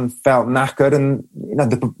 Everyone felt knackered, and you know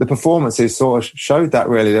the performances sort of showed that.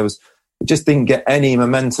 Really, it just didn't get any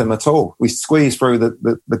momentum at all. We squeezed through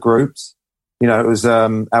the groups. You know, it was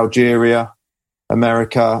Algeria,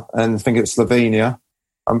 America, and I think it was Slovenia.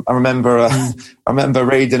 I remember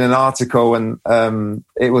reading an article, and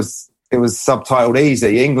it was subtitled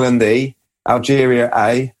 "Easy." England E, Algeria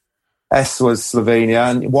A, S was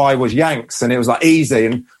Slovenia, and Y was Yanks, and it was like easy,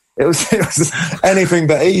 and it was anything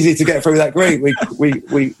but easy to get through that group.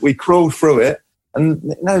 We crawled through it,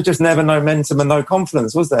 and there was just never no momentum and no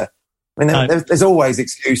confidence, was there? I mean, there's always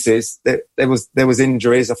excuses. There was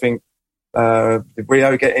injuries. I think did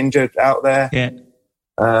Rio get injured out there? Yeah.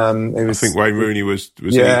 I think Wayne Rooney was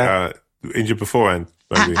injured beforehand.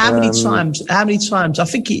 Maybe. How many times? I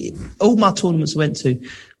think all my tournaments I went to,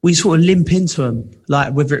 we sort of limp into them,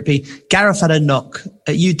 like whether it be Gareth had a knock.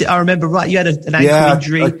 I remember, right? You had an ankle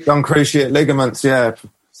injury, done cruciate ligaments. Yeah,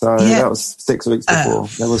 so that was 6 weeks before.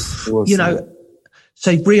 There was you know.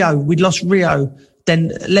 So Rio, we'd lost Rio.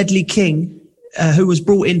 Then Ledley King, who was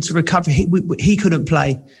brought in to recover, he couldn't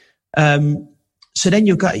play. So then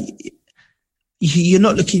you're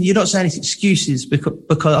not saying it's excuses because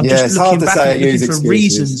I'm just looking back and looking for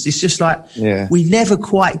reasons. It's just like we never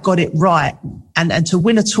quite got it right. And to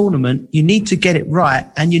win a tournament, you need to get it right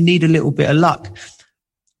and you need a little bit of luck.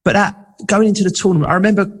 But going into the tournament, I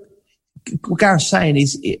remember what Gareth's saying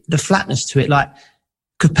is the flatness to it. Like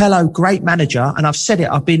Capello, great manager. And I've said it,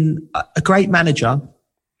 I've been a great manager.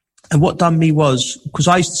 And what done me was, because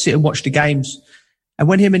I used to sit and watch the games, and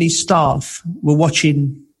when him and his staff were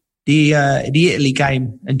watching the Italy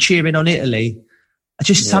game and cheering on Italy,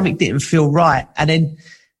 something didn't feel right. And then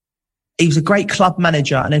he was a great club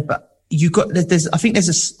manager. And then, but I think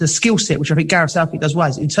there's the skill set, which I think Gareth Southgate does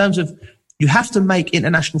well, in terms of you have to make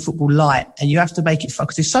international football light and you have to make it fun,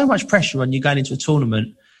 because there's so much pressure on you going into a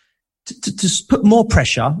tournament. To put more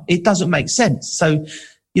pressure, it doesn't make sense. So,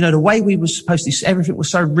 you know, the way we were supposed to, everything was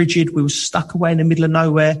so rigid. We were stuck away in the middle of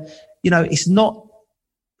nowhere. You know, it's not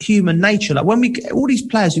human nature. Like when all these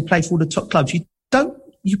players who play for all the top clubs, you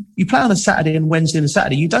play on a Saturday and Wednesday and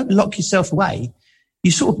Saturday. You don't lock yourself away. You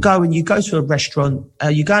sort of go and you go to a restaurant,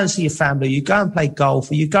 you go and see your family, you go and play golf,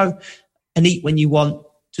 or you go and eat when you want,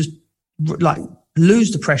 just like lose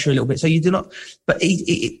the pressure a little bit. So you do not, but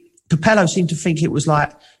Capello seemed to think it was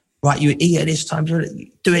like, right, you eat at this time, do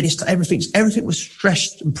it this time. Everything was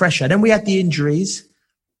stressed and pressure. Then we had the injuries.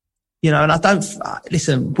 You know, and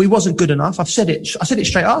listen, we wasn't good enough. I said it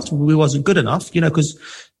straight after, we wasn't good enough, you know, because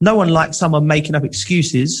no one likes someone making up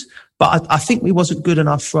excuses. But I think we wasn't good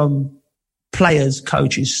enough from players,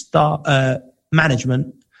 coaches,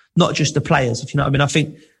 management, not just the players, if you know what I mean. I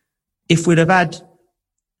think if we'd have had,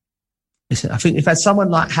 if had someone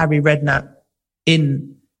like Harry Redknapp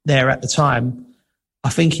in there at the time, I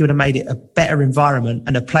think he would have made it a better environment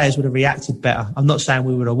and the players would have reacted better. I'm not saying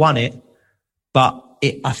we would have won it, but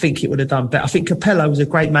I think it would have done better. I think Capello was a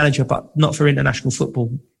great manager, but not for international football.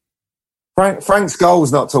 Frank's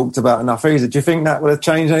goal's not talked about enough either. Do you think that would have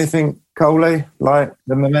changed anything, Coley? Like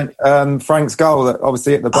the moment, Frank's goal that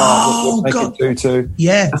obviously at the bar would make it 2-2.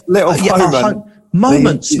 Yeah. Little moment.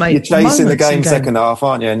 Moments, mate. You're chasing the game second half,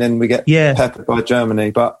 aren't you? And then we get peppered by Germany.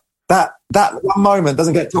 But that one moment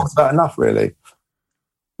doesn't get talked about enough, really.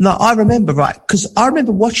 No, I remember, right, because I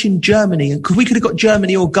remember watching Germany, because we could have got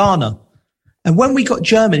Germany or Ghana. And when we got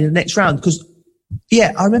Germany in the next round, because,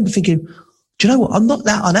 I remember thinking, do you know what? I'm not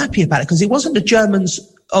that unhappy about it, because it wasn't the Germans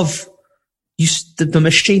of the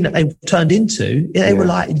machine that they turned into. They were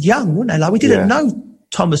like young, weren't they? Like we didn't know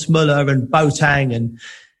Thomas Muller and Boateng, and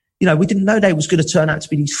we didn't know they was going to turn out to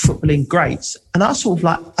be these footballing greats. And I sort of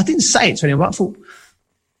I didn't say it to anyone, but I thought,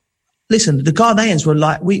 listen, the Ghanaians were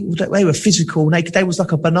like, they were physical. They was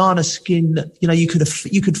like a banana skin. You could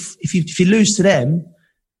if you lose to them,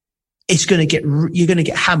 you're going to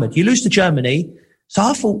get hammered. You lose to Germany. So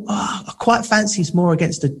I thought, I quite fancy it's more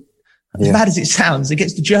against as bad as it sounds,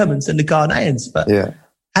 against the Germans than the Ghanaians. But,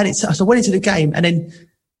 so I went into the game, and then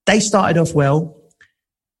they started off well.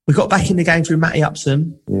 We got back in the game through Matty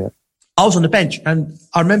Upson. Yeah. I was on the bench, and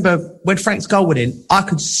I remember when Frank's goal went in, I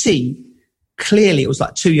could see clearly it was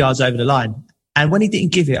like 2 yards over the line. And when he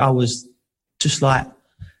didn't give it, I was just like,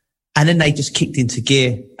 and then they just kicked into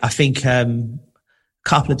gear. I think a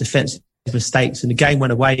couple of defensive mistakes, and the game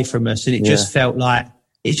went away from us, and it just felt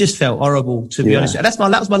horrible, to be honest. And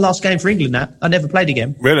that was my last game for England. Now I never played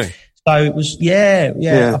again. Really? So it was,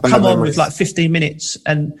 I come on with like 15 minutes,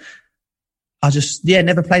 and I just,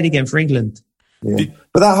 never played again for England. Yeah.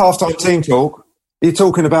 But that halftime team talk, you're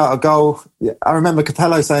talking about a goal. I remember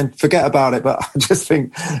Capello saying, "Forget about it," but I just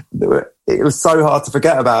think it was so hard to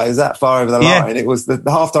forget about. It was that far over the line. It was the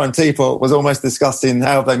halftime team talk was almost discussing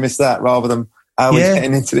how have they missed that rather than how we're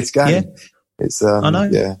getting into this game. Yeah. It's I know.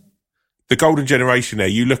 Yeah. The golden generation there,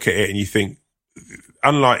 you look at it and you think,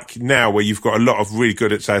 unlike now where you've got a lot of really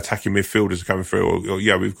good at, say, attacking midfielders coming through,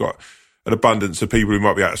 or we've got an abundance of people who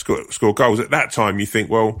might be able to score goals. At that time, you think,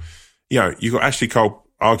 well, you've got Ashley Cole,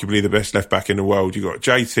 arguably the best left back in the world. You've got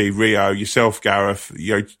JT, Rio, yourself, Gareth,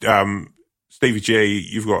 Stevie G,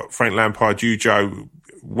 you've got Frank Lampard, you, Joe,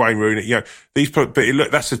 Wayne Rooney, but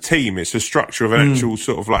look, that's a team. It's a structure of an actual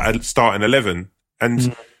sort of like a starting 11.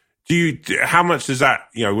 And how much does that,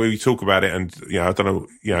 when we talk about it, and, I don't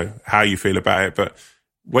know, how you feel about it, but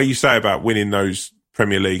where you say about winning those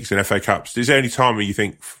Premier Leagues and FA Cups, is there any time where you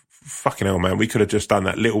think, fucking hell, man, we could have just done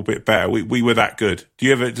that little bit better? We were that good.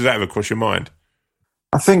 Does that ever cross your mind?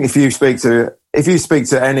 I think if you speak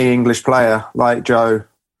to any English player like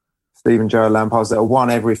Stephen Joe Lampard that have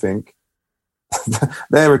won everything,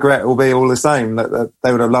 their regret will be all the same, that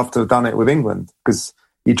they would have loved to have done it with England, because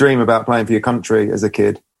you dream about playing for your country as a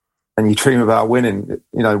kid, and you dream about winning,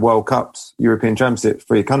 World Cups, European Championships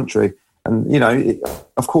for your country, and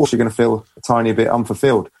of course you're going to feel a tiny bit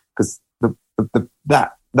unfulfilled, because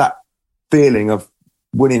that feeling of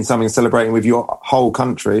winning something, celebrating with your whole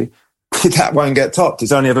country, that won't get topped.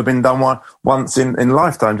 It's only ever been done once in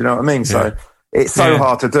lifetime. Do you know what I mean? Yeah. So it's so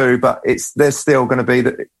hard to do, but there's still going to be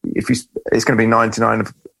it's going to be 99%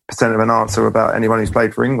 of an answer about anyone who's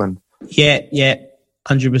played for England. Yeah,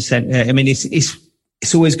 100%. I mean,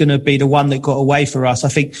 it's always going to be the one that got away for us. I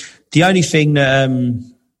think the only thing that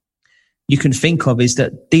you can think of is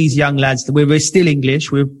that these young lads, we're still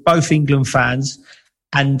English, we're both England fans,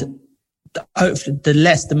 and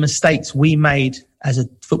the mistakes we made as a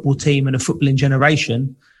football team and a footballing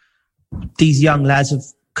generation, these young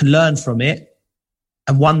lads can learn from it,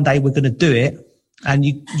 and one day we're going to do it, and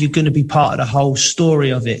you're going to be part of the whole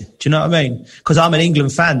story of it. Do you know what I mean? Because I'm an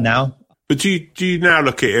England fan now. But do you now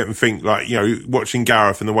look at it and think, like, watching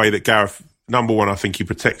Gareth and the way that Gareth, number one, I think he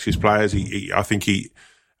protects his players. I think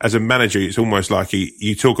as a manager, it's almost like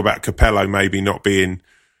you talk about Capello maybe not being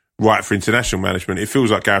right for international management. It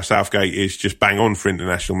feels like Gareth Southgate is just bang on for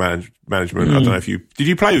international management. I don't know if did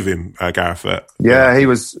you play with him, Gareth? Yeah, he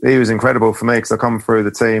was incredible for me, because I come through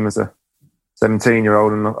the team as a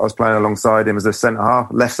 17-year-old, and I was playing alongside him as a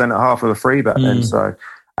left centre half of a free back then. So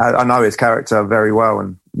I know his character very well,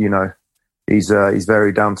 and he's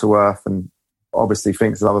very down to earth, and obviously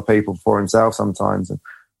thinks of other people before himself sometimes. And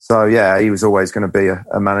so he was always going to be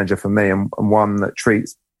a manager for me, and one that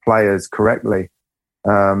treats players correctly.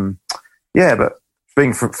 But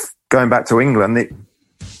going back to England,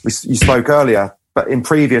 you spoke earlier, but in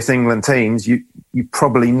previous England teams, you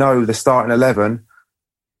probably know the starting 11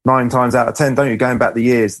 9 times out of 10, don't you? Going back the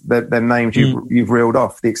years, the names you've reeled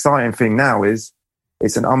off. The exciting thing now is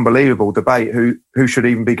it's an unbelievable debate who should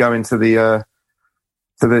even be going to the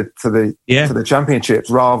championships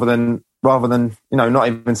rather than not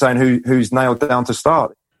even saying who's nailed down to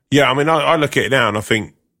start. Yeah, I mean, I look at it now and I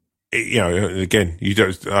think, again,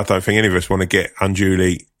 I don't think any of us want to get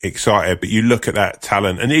unduly excited, but you look at that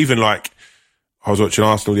talent, and even like I was watching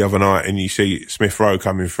Arsenal the other night, and you see Smith Rowe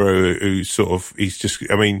coming through, who's sort of, he's just,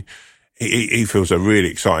 I mean, he feels a really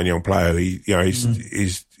exciting young player.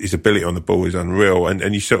 His ability on the ball is unreal,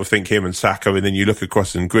 and you sort of think him and Saka, and then you look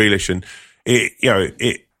across and Grealish, and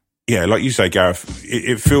yeah, like you say, Gareth,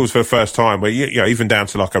 it feels for the first time where, you know, even down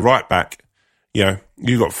to like a right back, you know,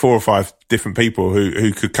 you've got 4 or 5 different people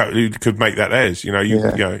who could make that theirs. You know, you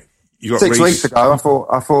know, you got 6 Reece. weeks ago,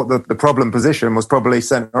 I thought the problem position was probably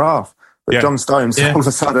centre half. But John Stones, all of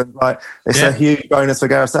a sudden, like, it's a huge bonus for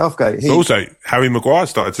Gareth Southgate. Also, Harry Maguire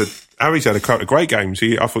Harry's had a couple of great games.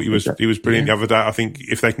 I thought he was brilliant the other day. I think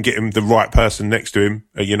if they can get him the right person next to him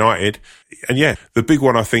at United, and the big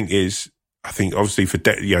one I think obviously for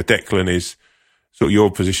Declan is sort of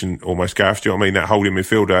your position almost, Gareth. Do you know what I mean? That holding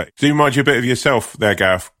midfielder. Do you remind you a bit of yourself there,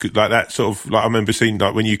 Gareth? Like that sort of, like I remember seeing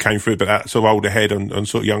like when you came through, but that sort of older head on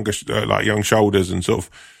sort of younger, like young shoulders and sort of,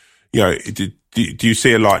 you know, do you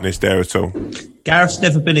see a likeness there at all? Gareth's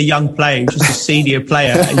never been a young player. He was just a senior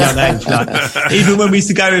player at a young age. Like, even when we used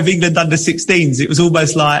to go with England under 16s, it was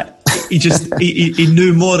almost like he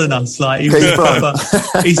knew more than us. Like, he's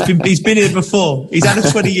been here before. He's had a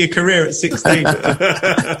 20-year career at 16.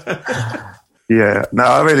 Yeah, no,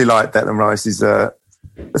 I really like Declan Rice. The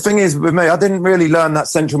thing is with me, I didn't really learn that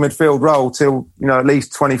central midfield role till, you know, at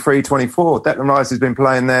least 23, 24. Declan Rice has been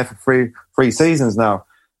playing there for three seasons now.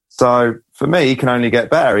 So for me, he can only get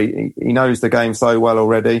better. He knows the game so well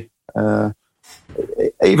already.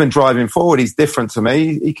 Even driving forward, he's different to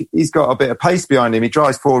me. He's got a bit of pace behind him. He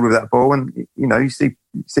drives forward with that ball, and you know, you see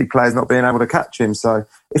players not being able to catch him. So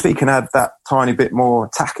if he can add that tiny bit more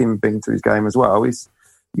attacking thing to his game as well,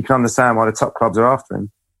 you can understand why the top clubs are after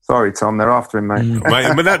him. Sorry, Tom, they're after him, mate.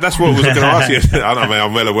 Mate, but that's what I was going to ask you. I don't know,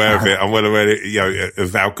 I'm well aware of it. I'm well aware,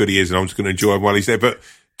 of how good he is, and I'm just going to enjoy him while he's there. But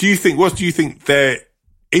do you think they're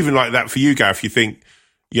even like that for you, Gareth? You think,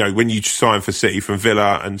 you know, when you sign for City from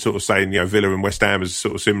Villa and sort of saying, you know, Villa and West Ham as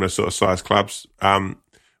sort of similar sort of size clubs,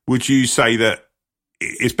 would you say that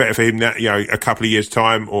it's better for him that, you know, a couple of years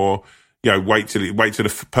time, or, you know, wait till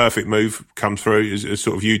the perfect move comes through as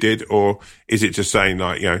sort of you did? Or is it just saying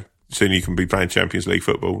like, you know, sooner you can be playing Champions League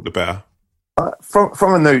football, the better?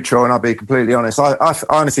 From a neutral, and I'll be completely honest, I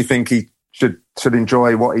honestly think he should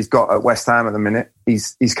enjoy what he's got at West Ham at the minute.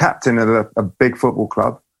 He's captain of a big football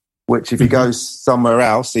club, which if he goes somewhere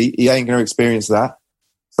else, he ain't going to experience that.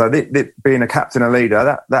 So being a captain, a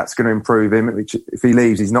leader, that's going to improve him. Which if he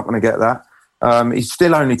leaves, he's not going to get that. He's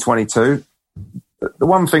still only 22. The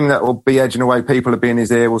one thing that will be edging away people will be in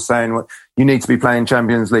his ear, will saying, well, you need to be playing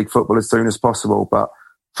Champions League football as soon as possible. But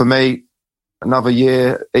for me, another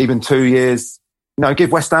year, even 2 years, you know,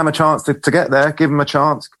 give West Ham a chance to get there. Give him a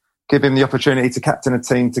chance. Give him the opportunity to captain a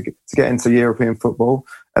team to get into European football,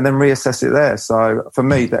 and then reassess it there. So for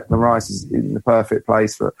me, Declan Rice is in the perfect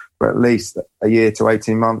place for at least a year to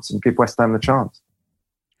 18 months, and give West Ham the chance.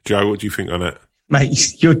 Joe, what do you think on it?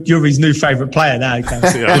 Mate, you're his new favourite player now.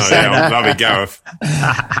 I'm loving Gareth.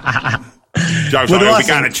 Joe's like, he'll be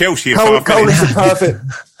going to Chelsea in 5 minutes.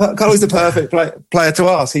 Cole's the perfect player to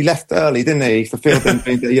ask. He left early, didn't he? He fulfilled them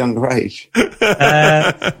at a younger age.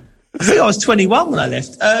 I think I was 21 when I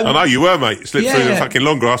left. I know you were, mate. Slipped through the fucking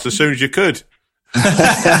long grass as soon as you could. He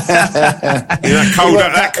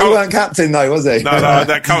weren't captain though, was he? No,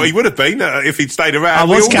 that Cole, he would have been if he'd stayed around. I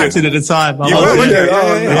was captain at the time. You were, weren't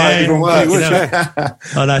you? Even worse.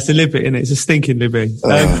 Oh no, it's a libby, isn't it? It's a stinking libby.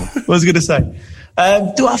 What was I going to say?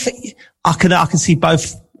 Do I think I can see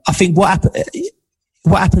both? I think what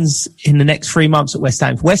happens in the next 3 months at West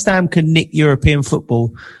Ham? If West Ham can nick European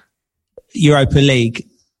football, Europa League,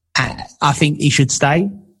 I think he should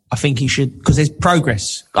stay. I think he should, because there's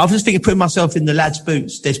progress. I was just thinking, putting myself in the lad's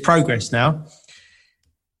boots, there's progress now.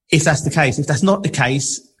 If that's the case. If that's not the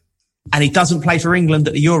case, and he doesn't play for England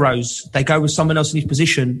at the Euros, they go with someone else in his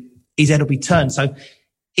position, his head will be turned. So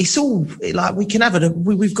it's all like, we can have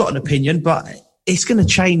we've got an opinion, but it's going to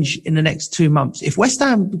change in the next 2 months. If West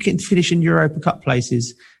Ham can finish in Europa Cup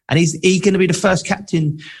places, and he's going to be the first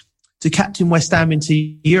captain to captain West Ham into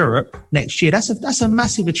Europe next year, that's a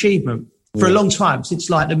massive achievement for a long time, since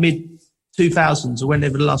like the mid 2000s or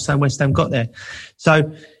whenever the last time West Ham got there. So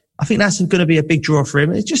I think that's going to be a big draw for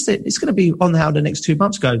him. It's going to be on how the next 2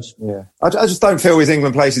 months goes. Yeah, I just don't feel his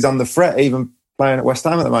England place is under threat, even playing at West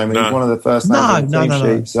Ham at the moment. No. He's one of the first names on the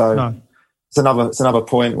team sheet. So it's another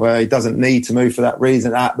point where he doesn't need to move for that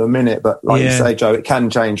reason at the minute. But like you say, Joe, it can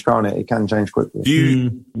change, can't it? It can change quickly.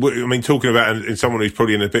 I mean, talking about in someone who's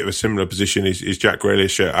probably in a bit of a similar position is Jack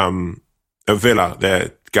Grealish at Villa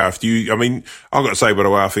there, Gareth. I've got to say, by the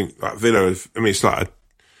way, I think like Villa, it's like,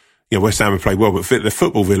 West Ham have played well, but the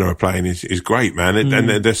football Villa are playing is great, man. And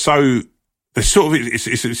they're sort of,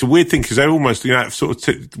 it's a weird thing, because they're almost,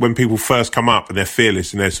 when people first come up and they're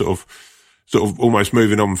fearless and they're sort of almost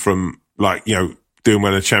moving on from like, doing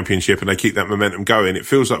well in the Championship, and they keep that momentum going. It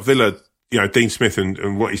feels like Villa, Dean Smith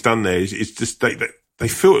and what he's done there is just, they they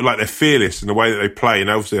feel like they're fearless in the way that they play, and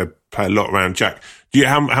obviously they play a lot around Jack. Do you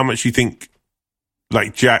how much you think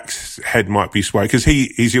like Jack's head might be swayed? Because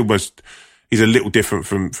he's a little different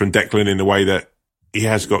from Declan in the way that he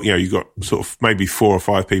has got, you've got sort of maybe 4 or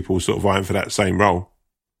 5 people sort of vying for that same role.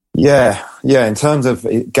 Yeah. In terms of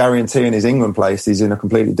guaranteeing his England place, he's in a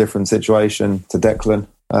completely different situation to Declan.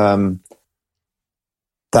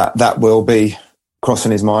 That will be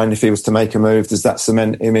crossing his mind if he was to make a move. Does that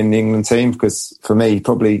cement him in the England team? Because for me,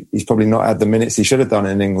 he's probably not had the minutes he should have done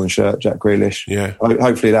in an England shirt, Jack Grealish. Yeah.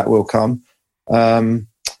 Hopefully that will come. But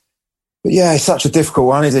yeah, it's such a difficult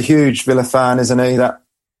one. He's a huge Villa fan, isn't he?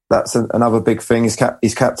 That's another big thing. He's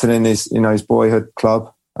captaining his his boyhood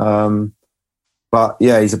club. But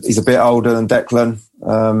yeah, he's a bit older than Declan,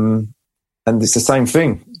 and it's the same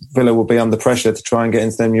thing. Villa will be under pressure to try and get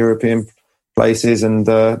into them European places, and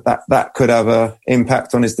that could have an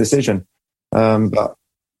impact on his decision. But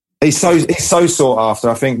he's so sought after.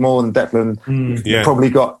 I think more than Declan. Probably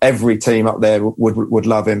got every team up there would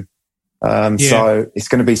love him. So it's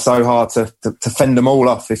going to be so hard to fend them all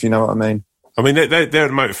off, if you know what I mean. I mean, they're at the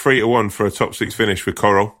moment 3-1 for a top 6 finish with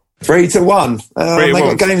Coral. 3-1. They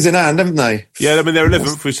got games in hand, haven't they? Yeah, I mean, they're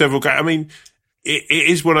 11th with several games. I mean, it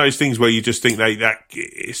is one of those things where you just think that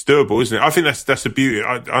it's doable, isn't it? I think that's the beauty.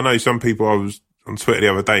 I know some people, I was on Twitter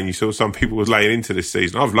the other day and you saw some people was laying into this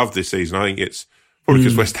season. I've loved this season. I think it's probably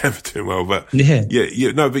because West Ham are doing well, but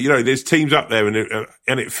there's teams up there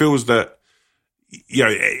and it feels that,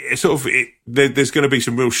 it's sort of, there's going to be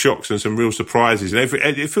some real shocks and some real surprises. And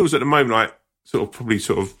it feels at the moment like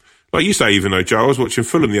like you say, even though, Joe, I was watching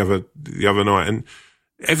Fulham the other night, and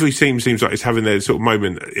every team seems like it's having their sort of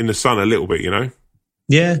moment in the sun a little bit,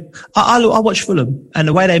 Yeah. I watch Fulham, and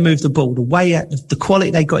the way they move the ball, the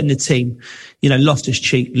quality they got in the team,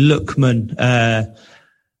 Loftus-Cheek, Lookman, and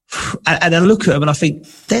I look at them and I think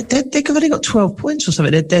they've only got 12 points or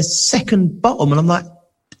something. They're second bottom, and I'm like,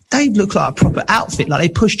 they look like a proper outfit. Like they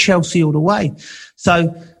push Chelsea all the way.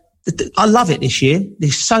 So I love it this year.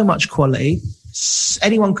 There's so much quality.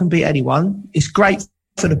 Anyone can beat anyone. It's great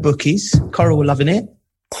for the bookies. Coral are loving it.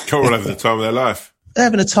 Coral are having the time of their life. They're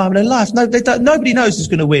having a time of their life. No, nobody knows who's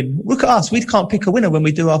going to win. Look at us. We can't pick a winner when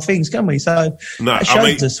we do our things, can we? So that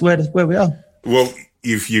shows us where we are. Well,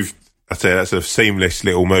 I tell you, that's a seamless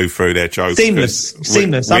little move through there, Joe. Seamless.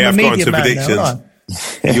 We have gone to predictions. Now,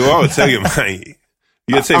 you are, I tell you, mate.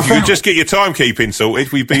 If you could just get your timekeeping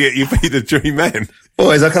sorted, you'd be the dream man.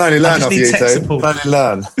 Boys, I can only learn off you two. I can only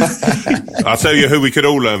learn. I'll tell you who we could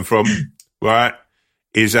all learn from, right,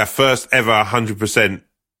 is our first ever 100%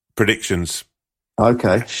 predictions.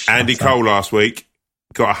 Okay. Andy Cole last week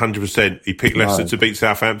got 100%. He picked Leicester to beat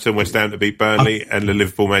Southampton, West Ham to beat Burnley, and the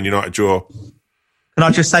Liverpool Man United draw. Can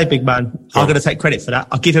I just say, big man, I'm going to take credit for that.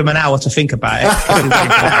 I'll give him an hour to think about it.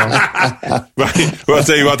 Right. Well, I'll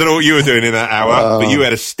tell you what, I don't know what you were doing in that hour, but you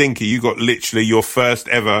had a stinker. You got literally your first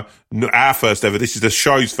ever, our first ever, this is the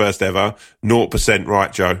show's first ever, 0%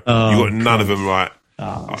 right, Joe. You got none of them right.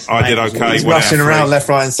 I did okay. He's rushing around left,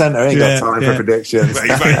 right and centre. He ain't got time for predictions.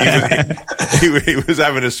 He was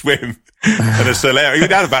having a swim and a Solero. He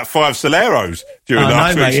had about 5 Soleros during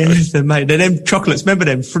last week. Mate. They're them chocolates. Remember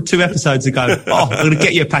them from 2 episodes ago? I'm going to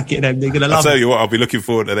get you a packet of them. They're going to love I'll tell you what, I'll be looking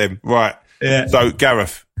forward to them. Right. Yeah. So,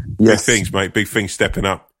 Gareth, big things, mate. Big things stepping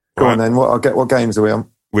up. Go on then. What games are we on?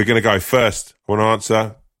 We're going to go first. I want to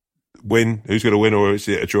answer win. Who's going to win, or is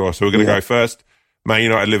it a draw? So we're going to go first. Man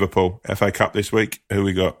United, Liverpool, FA Cup this week. Who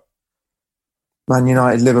we got? Man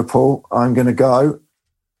United, Liverpool. I'm going to go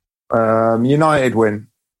United win.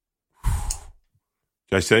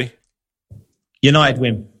 JC? United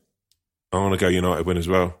win. I want to go United win as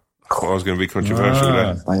well. I thought I was going to be controversial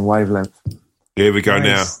there. Same wavelength. Here we go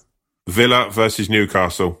now. Villa versus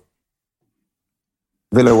Newcastle.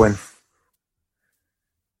 Villa win.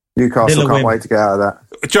 Newcastle can't wait to get out of that.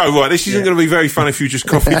 Joe, right, this isn't going to be very fun if you just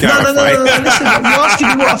copy Gareth, No, listen, you're asking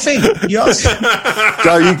me what I think.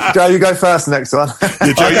 Joe, you go first next one.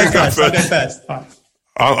 Yeah, Joe, you go first. I'll go first.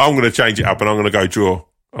 I'm going to change it up and I'm going to go draw.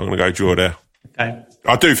 I'm going to go draw there. Okay.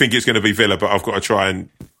 I do think it's going to be Villa, but I've got to try and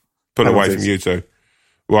pull away from you two.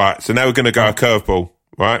 Right, so now we're going to go a curveball,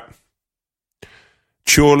 right?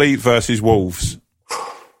 Chorley versus Wolves.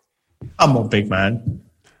 Come on, big man.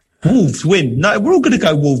 Wolves win. No, we're all going to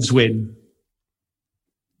go Wolves win.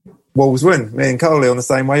 Wolves win. Me and Coley on the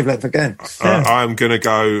same wavelength again. I'm going to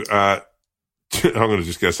go... I'm going to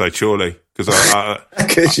just go say Chorley.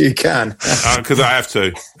 Because you can. Because I have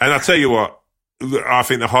to. And I'll tell you what, I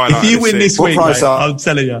think the highlight... If you win this week, mate, I'm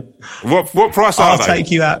telling you. What price are they? I'll take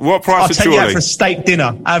you out. What price I'll are take Chorley? you out for a steak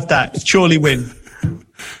dinner. Have that. Chorley win.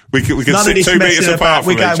 We can None sit of this 2 metres messing apart about.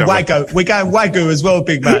 from each other. We're going Wagyu as well,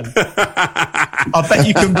 big man. I bet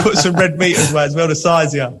you can put some red meat as well to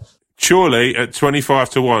size you. Surely at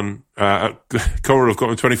 25-1, Coral have got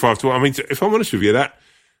them 25-1. I mean, if I'm honest with you,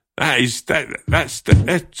 that's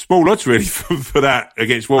small odds really for that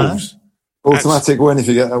against Wolves. Automatic win if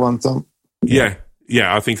you get that one, Tom. Yeah,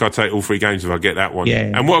 I think I'll take all 3 games if I get that one. Yeah,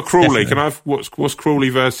 and what are Crawley? definitely. Can I have what's Crawley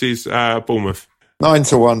versus Bournemouth?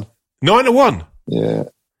 9-1. 9-1. Yeah.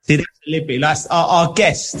 See, that's a Libby. That's our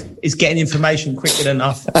guest is getting information quicker than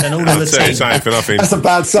us and all of the team. Saying for nothing. That's a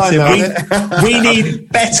bad sign, though, isn't it? We need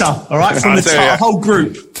better, all right, from the whole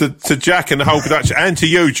group. To Jack and the whole production, and to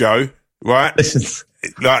you, Joe, right? Listen.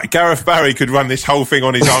 Like Gareth Barry could run this whole thing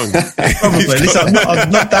on his own. Probably. Listen, I'm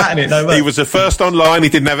not doubting it, no. He was the first online. He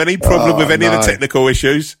didn't have any problem with any of the technical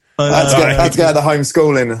issues. I had to get the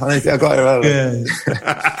homeschooling. I got it early.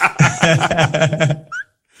 Yeah.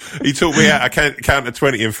 He taught me how to count to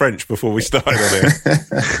 20 in French before we started on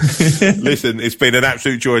it. Listen, it's been an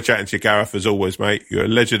absolute joy chatting to you, Gareth, as always, mate. You're a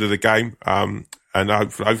legend of the game. And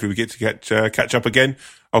hopefully we get to catch up again.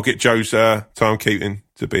 I'll get Joe's timekeeping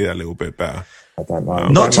to be a little bit better. I don't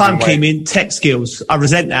mind. Not timekeeping, tech skills. I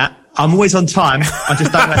resent that. I'm always on time. I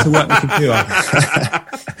just don't have to work my computer.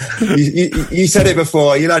 you said it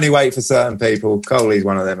before. You'll only wait for certain people. Coley's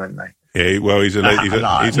one of them, isn't they? Yeah, well, he's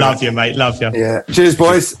love you, mate. Love you. Yeah. Cheers,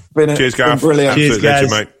 boys. Cheers, Gareth. Brilliant. Cheers,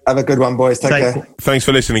 guys. Legend, mate. Have a good one, boys. Take care. Thanks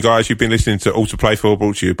for listening, guys. You've been listening to All to Play For,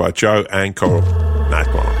 brought to you by Joe and Coral. Nice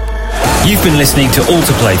one. You've been listening to All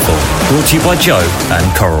to Play For, brought to you by Joe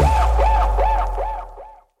and Coral.